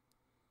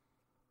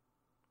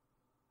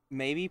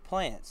 Maybe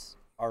plants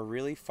are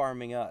really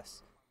farming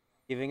us,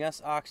 giving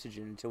us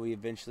oxygen until we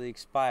eventually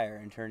expire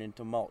and turn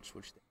into mulch,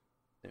 which they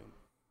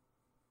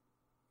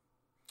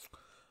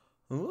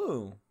consume.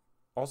 Ooh.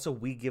 Also,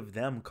 we give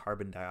them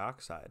carbon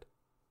dioxide.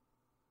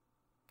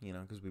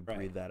 Because we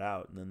breathe that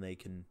out, and then they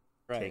can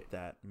take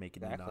that and make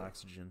it into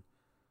oxygen.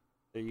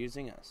 They're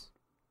using us.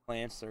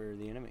 Plants are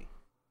the enemy.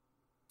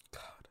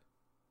 God.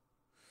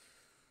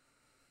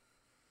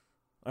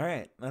 All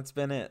right, that's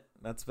been it.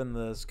 That's been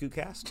the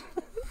Scootcast,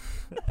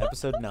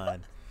 episode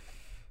 9.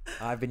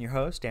 I've been your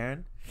host,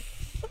 Aaron.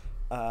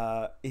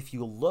 If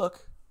you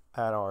look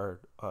at our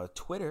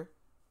Twitter,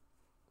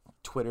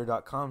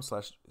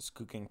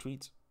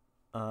 twitter.com/ScootGangTweets,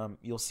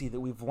 you'll see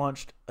that we've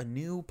launched a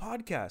new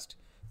podcast.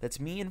 That's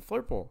me and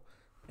Flurple,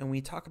 and we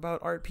talk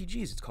about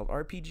RPGs. It's called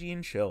RPG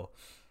and Chill.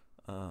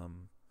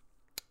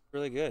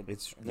 Really good.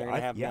 They're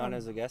gonna have me on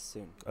as a guest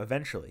soon.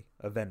 Eventually.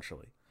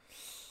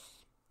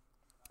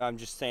 I'm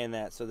just saying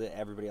that so that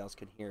everybody else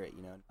can hear it.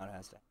 Not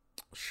has to.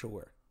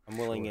 Sure. I'm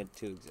willing it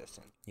to exist.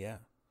 Yeah.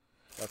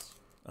 That's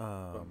what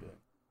I'm doing.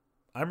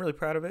 I'm really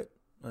proud of it.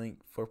 I think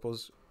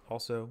Forpo's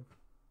also.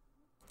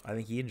 I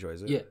think he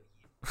enjoys it. Yeah.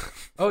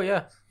 Oh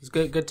yeah, it's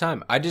good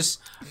time. I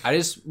just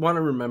want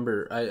to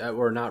remember, I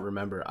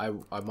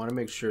want to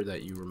make sure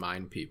that you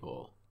remind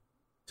people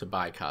to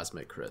buy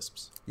Cosmic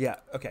Crisps. Yeah.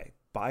 Okay.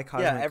 Buy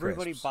Cosmic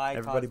Crisps.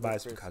 Everybody buy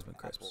some Cosmic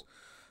Crisps.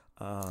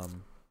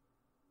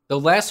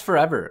 They'll last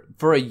forever,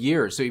 for a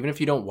year. So even if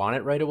you don't want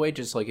it right away,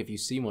 just like if you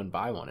see one,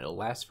 buy one. It'll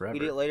last forever.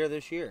 Eat it later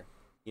this year.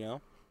 You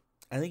know.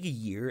 I think a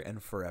year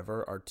and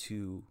forever are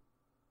two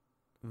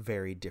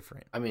very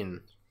different. I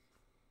mean,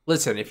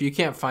 listen, if you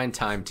can't find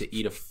time to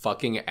eat a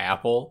fucking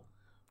apple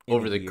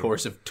over the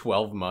course of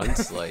 12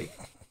 months, like,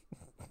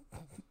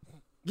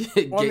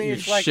 get your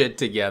shit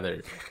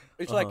together.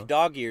 It's like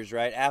dog years,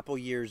 right? Apple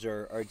years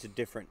are it's a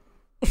different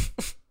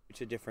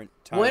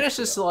time. Well, and it's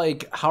just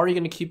like, how are you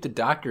going to keep the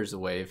doctors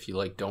away if you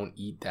like don't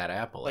eat that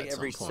apple? Like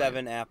every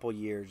 7 apple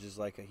years is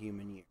like a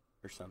human year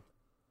or something.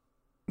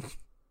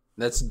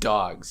 That's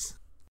dogs.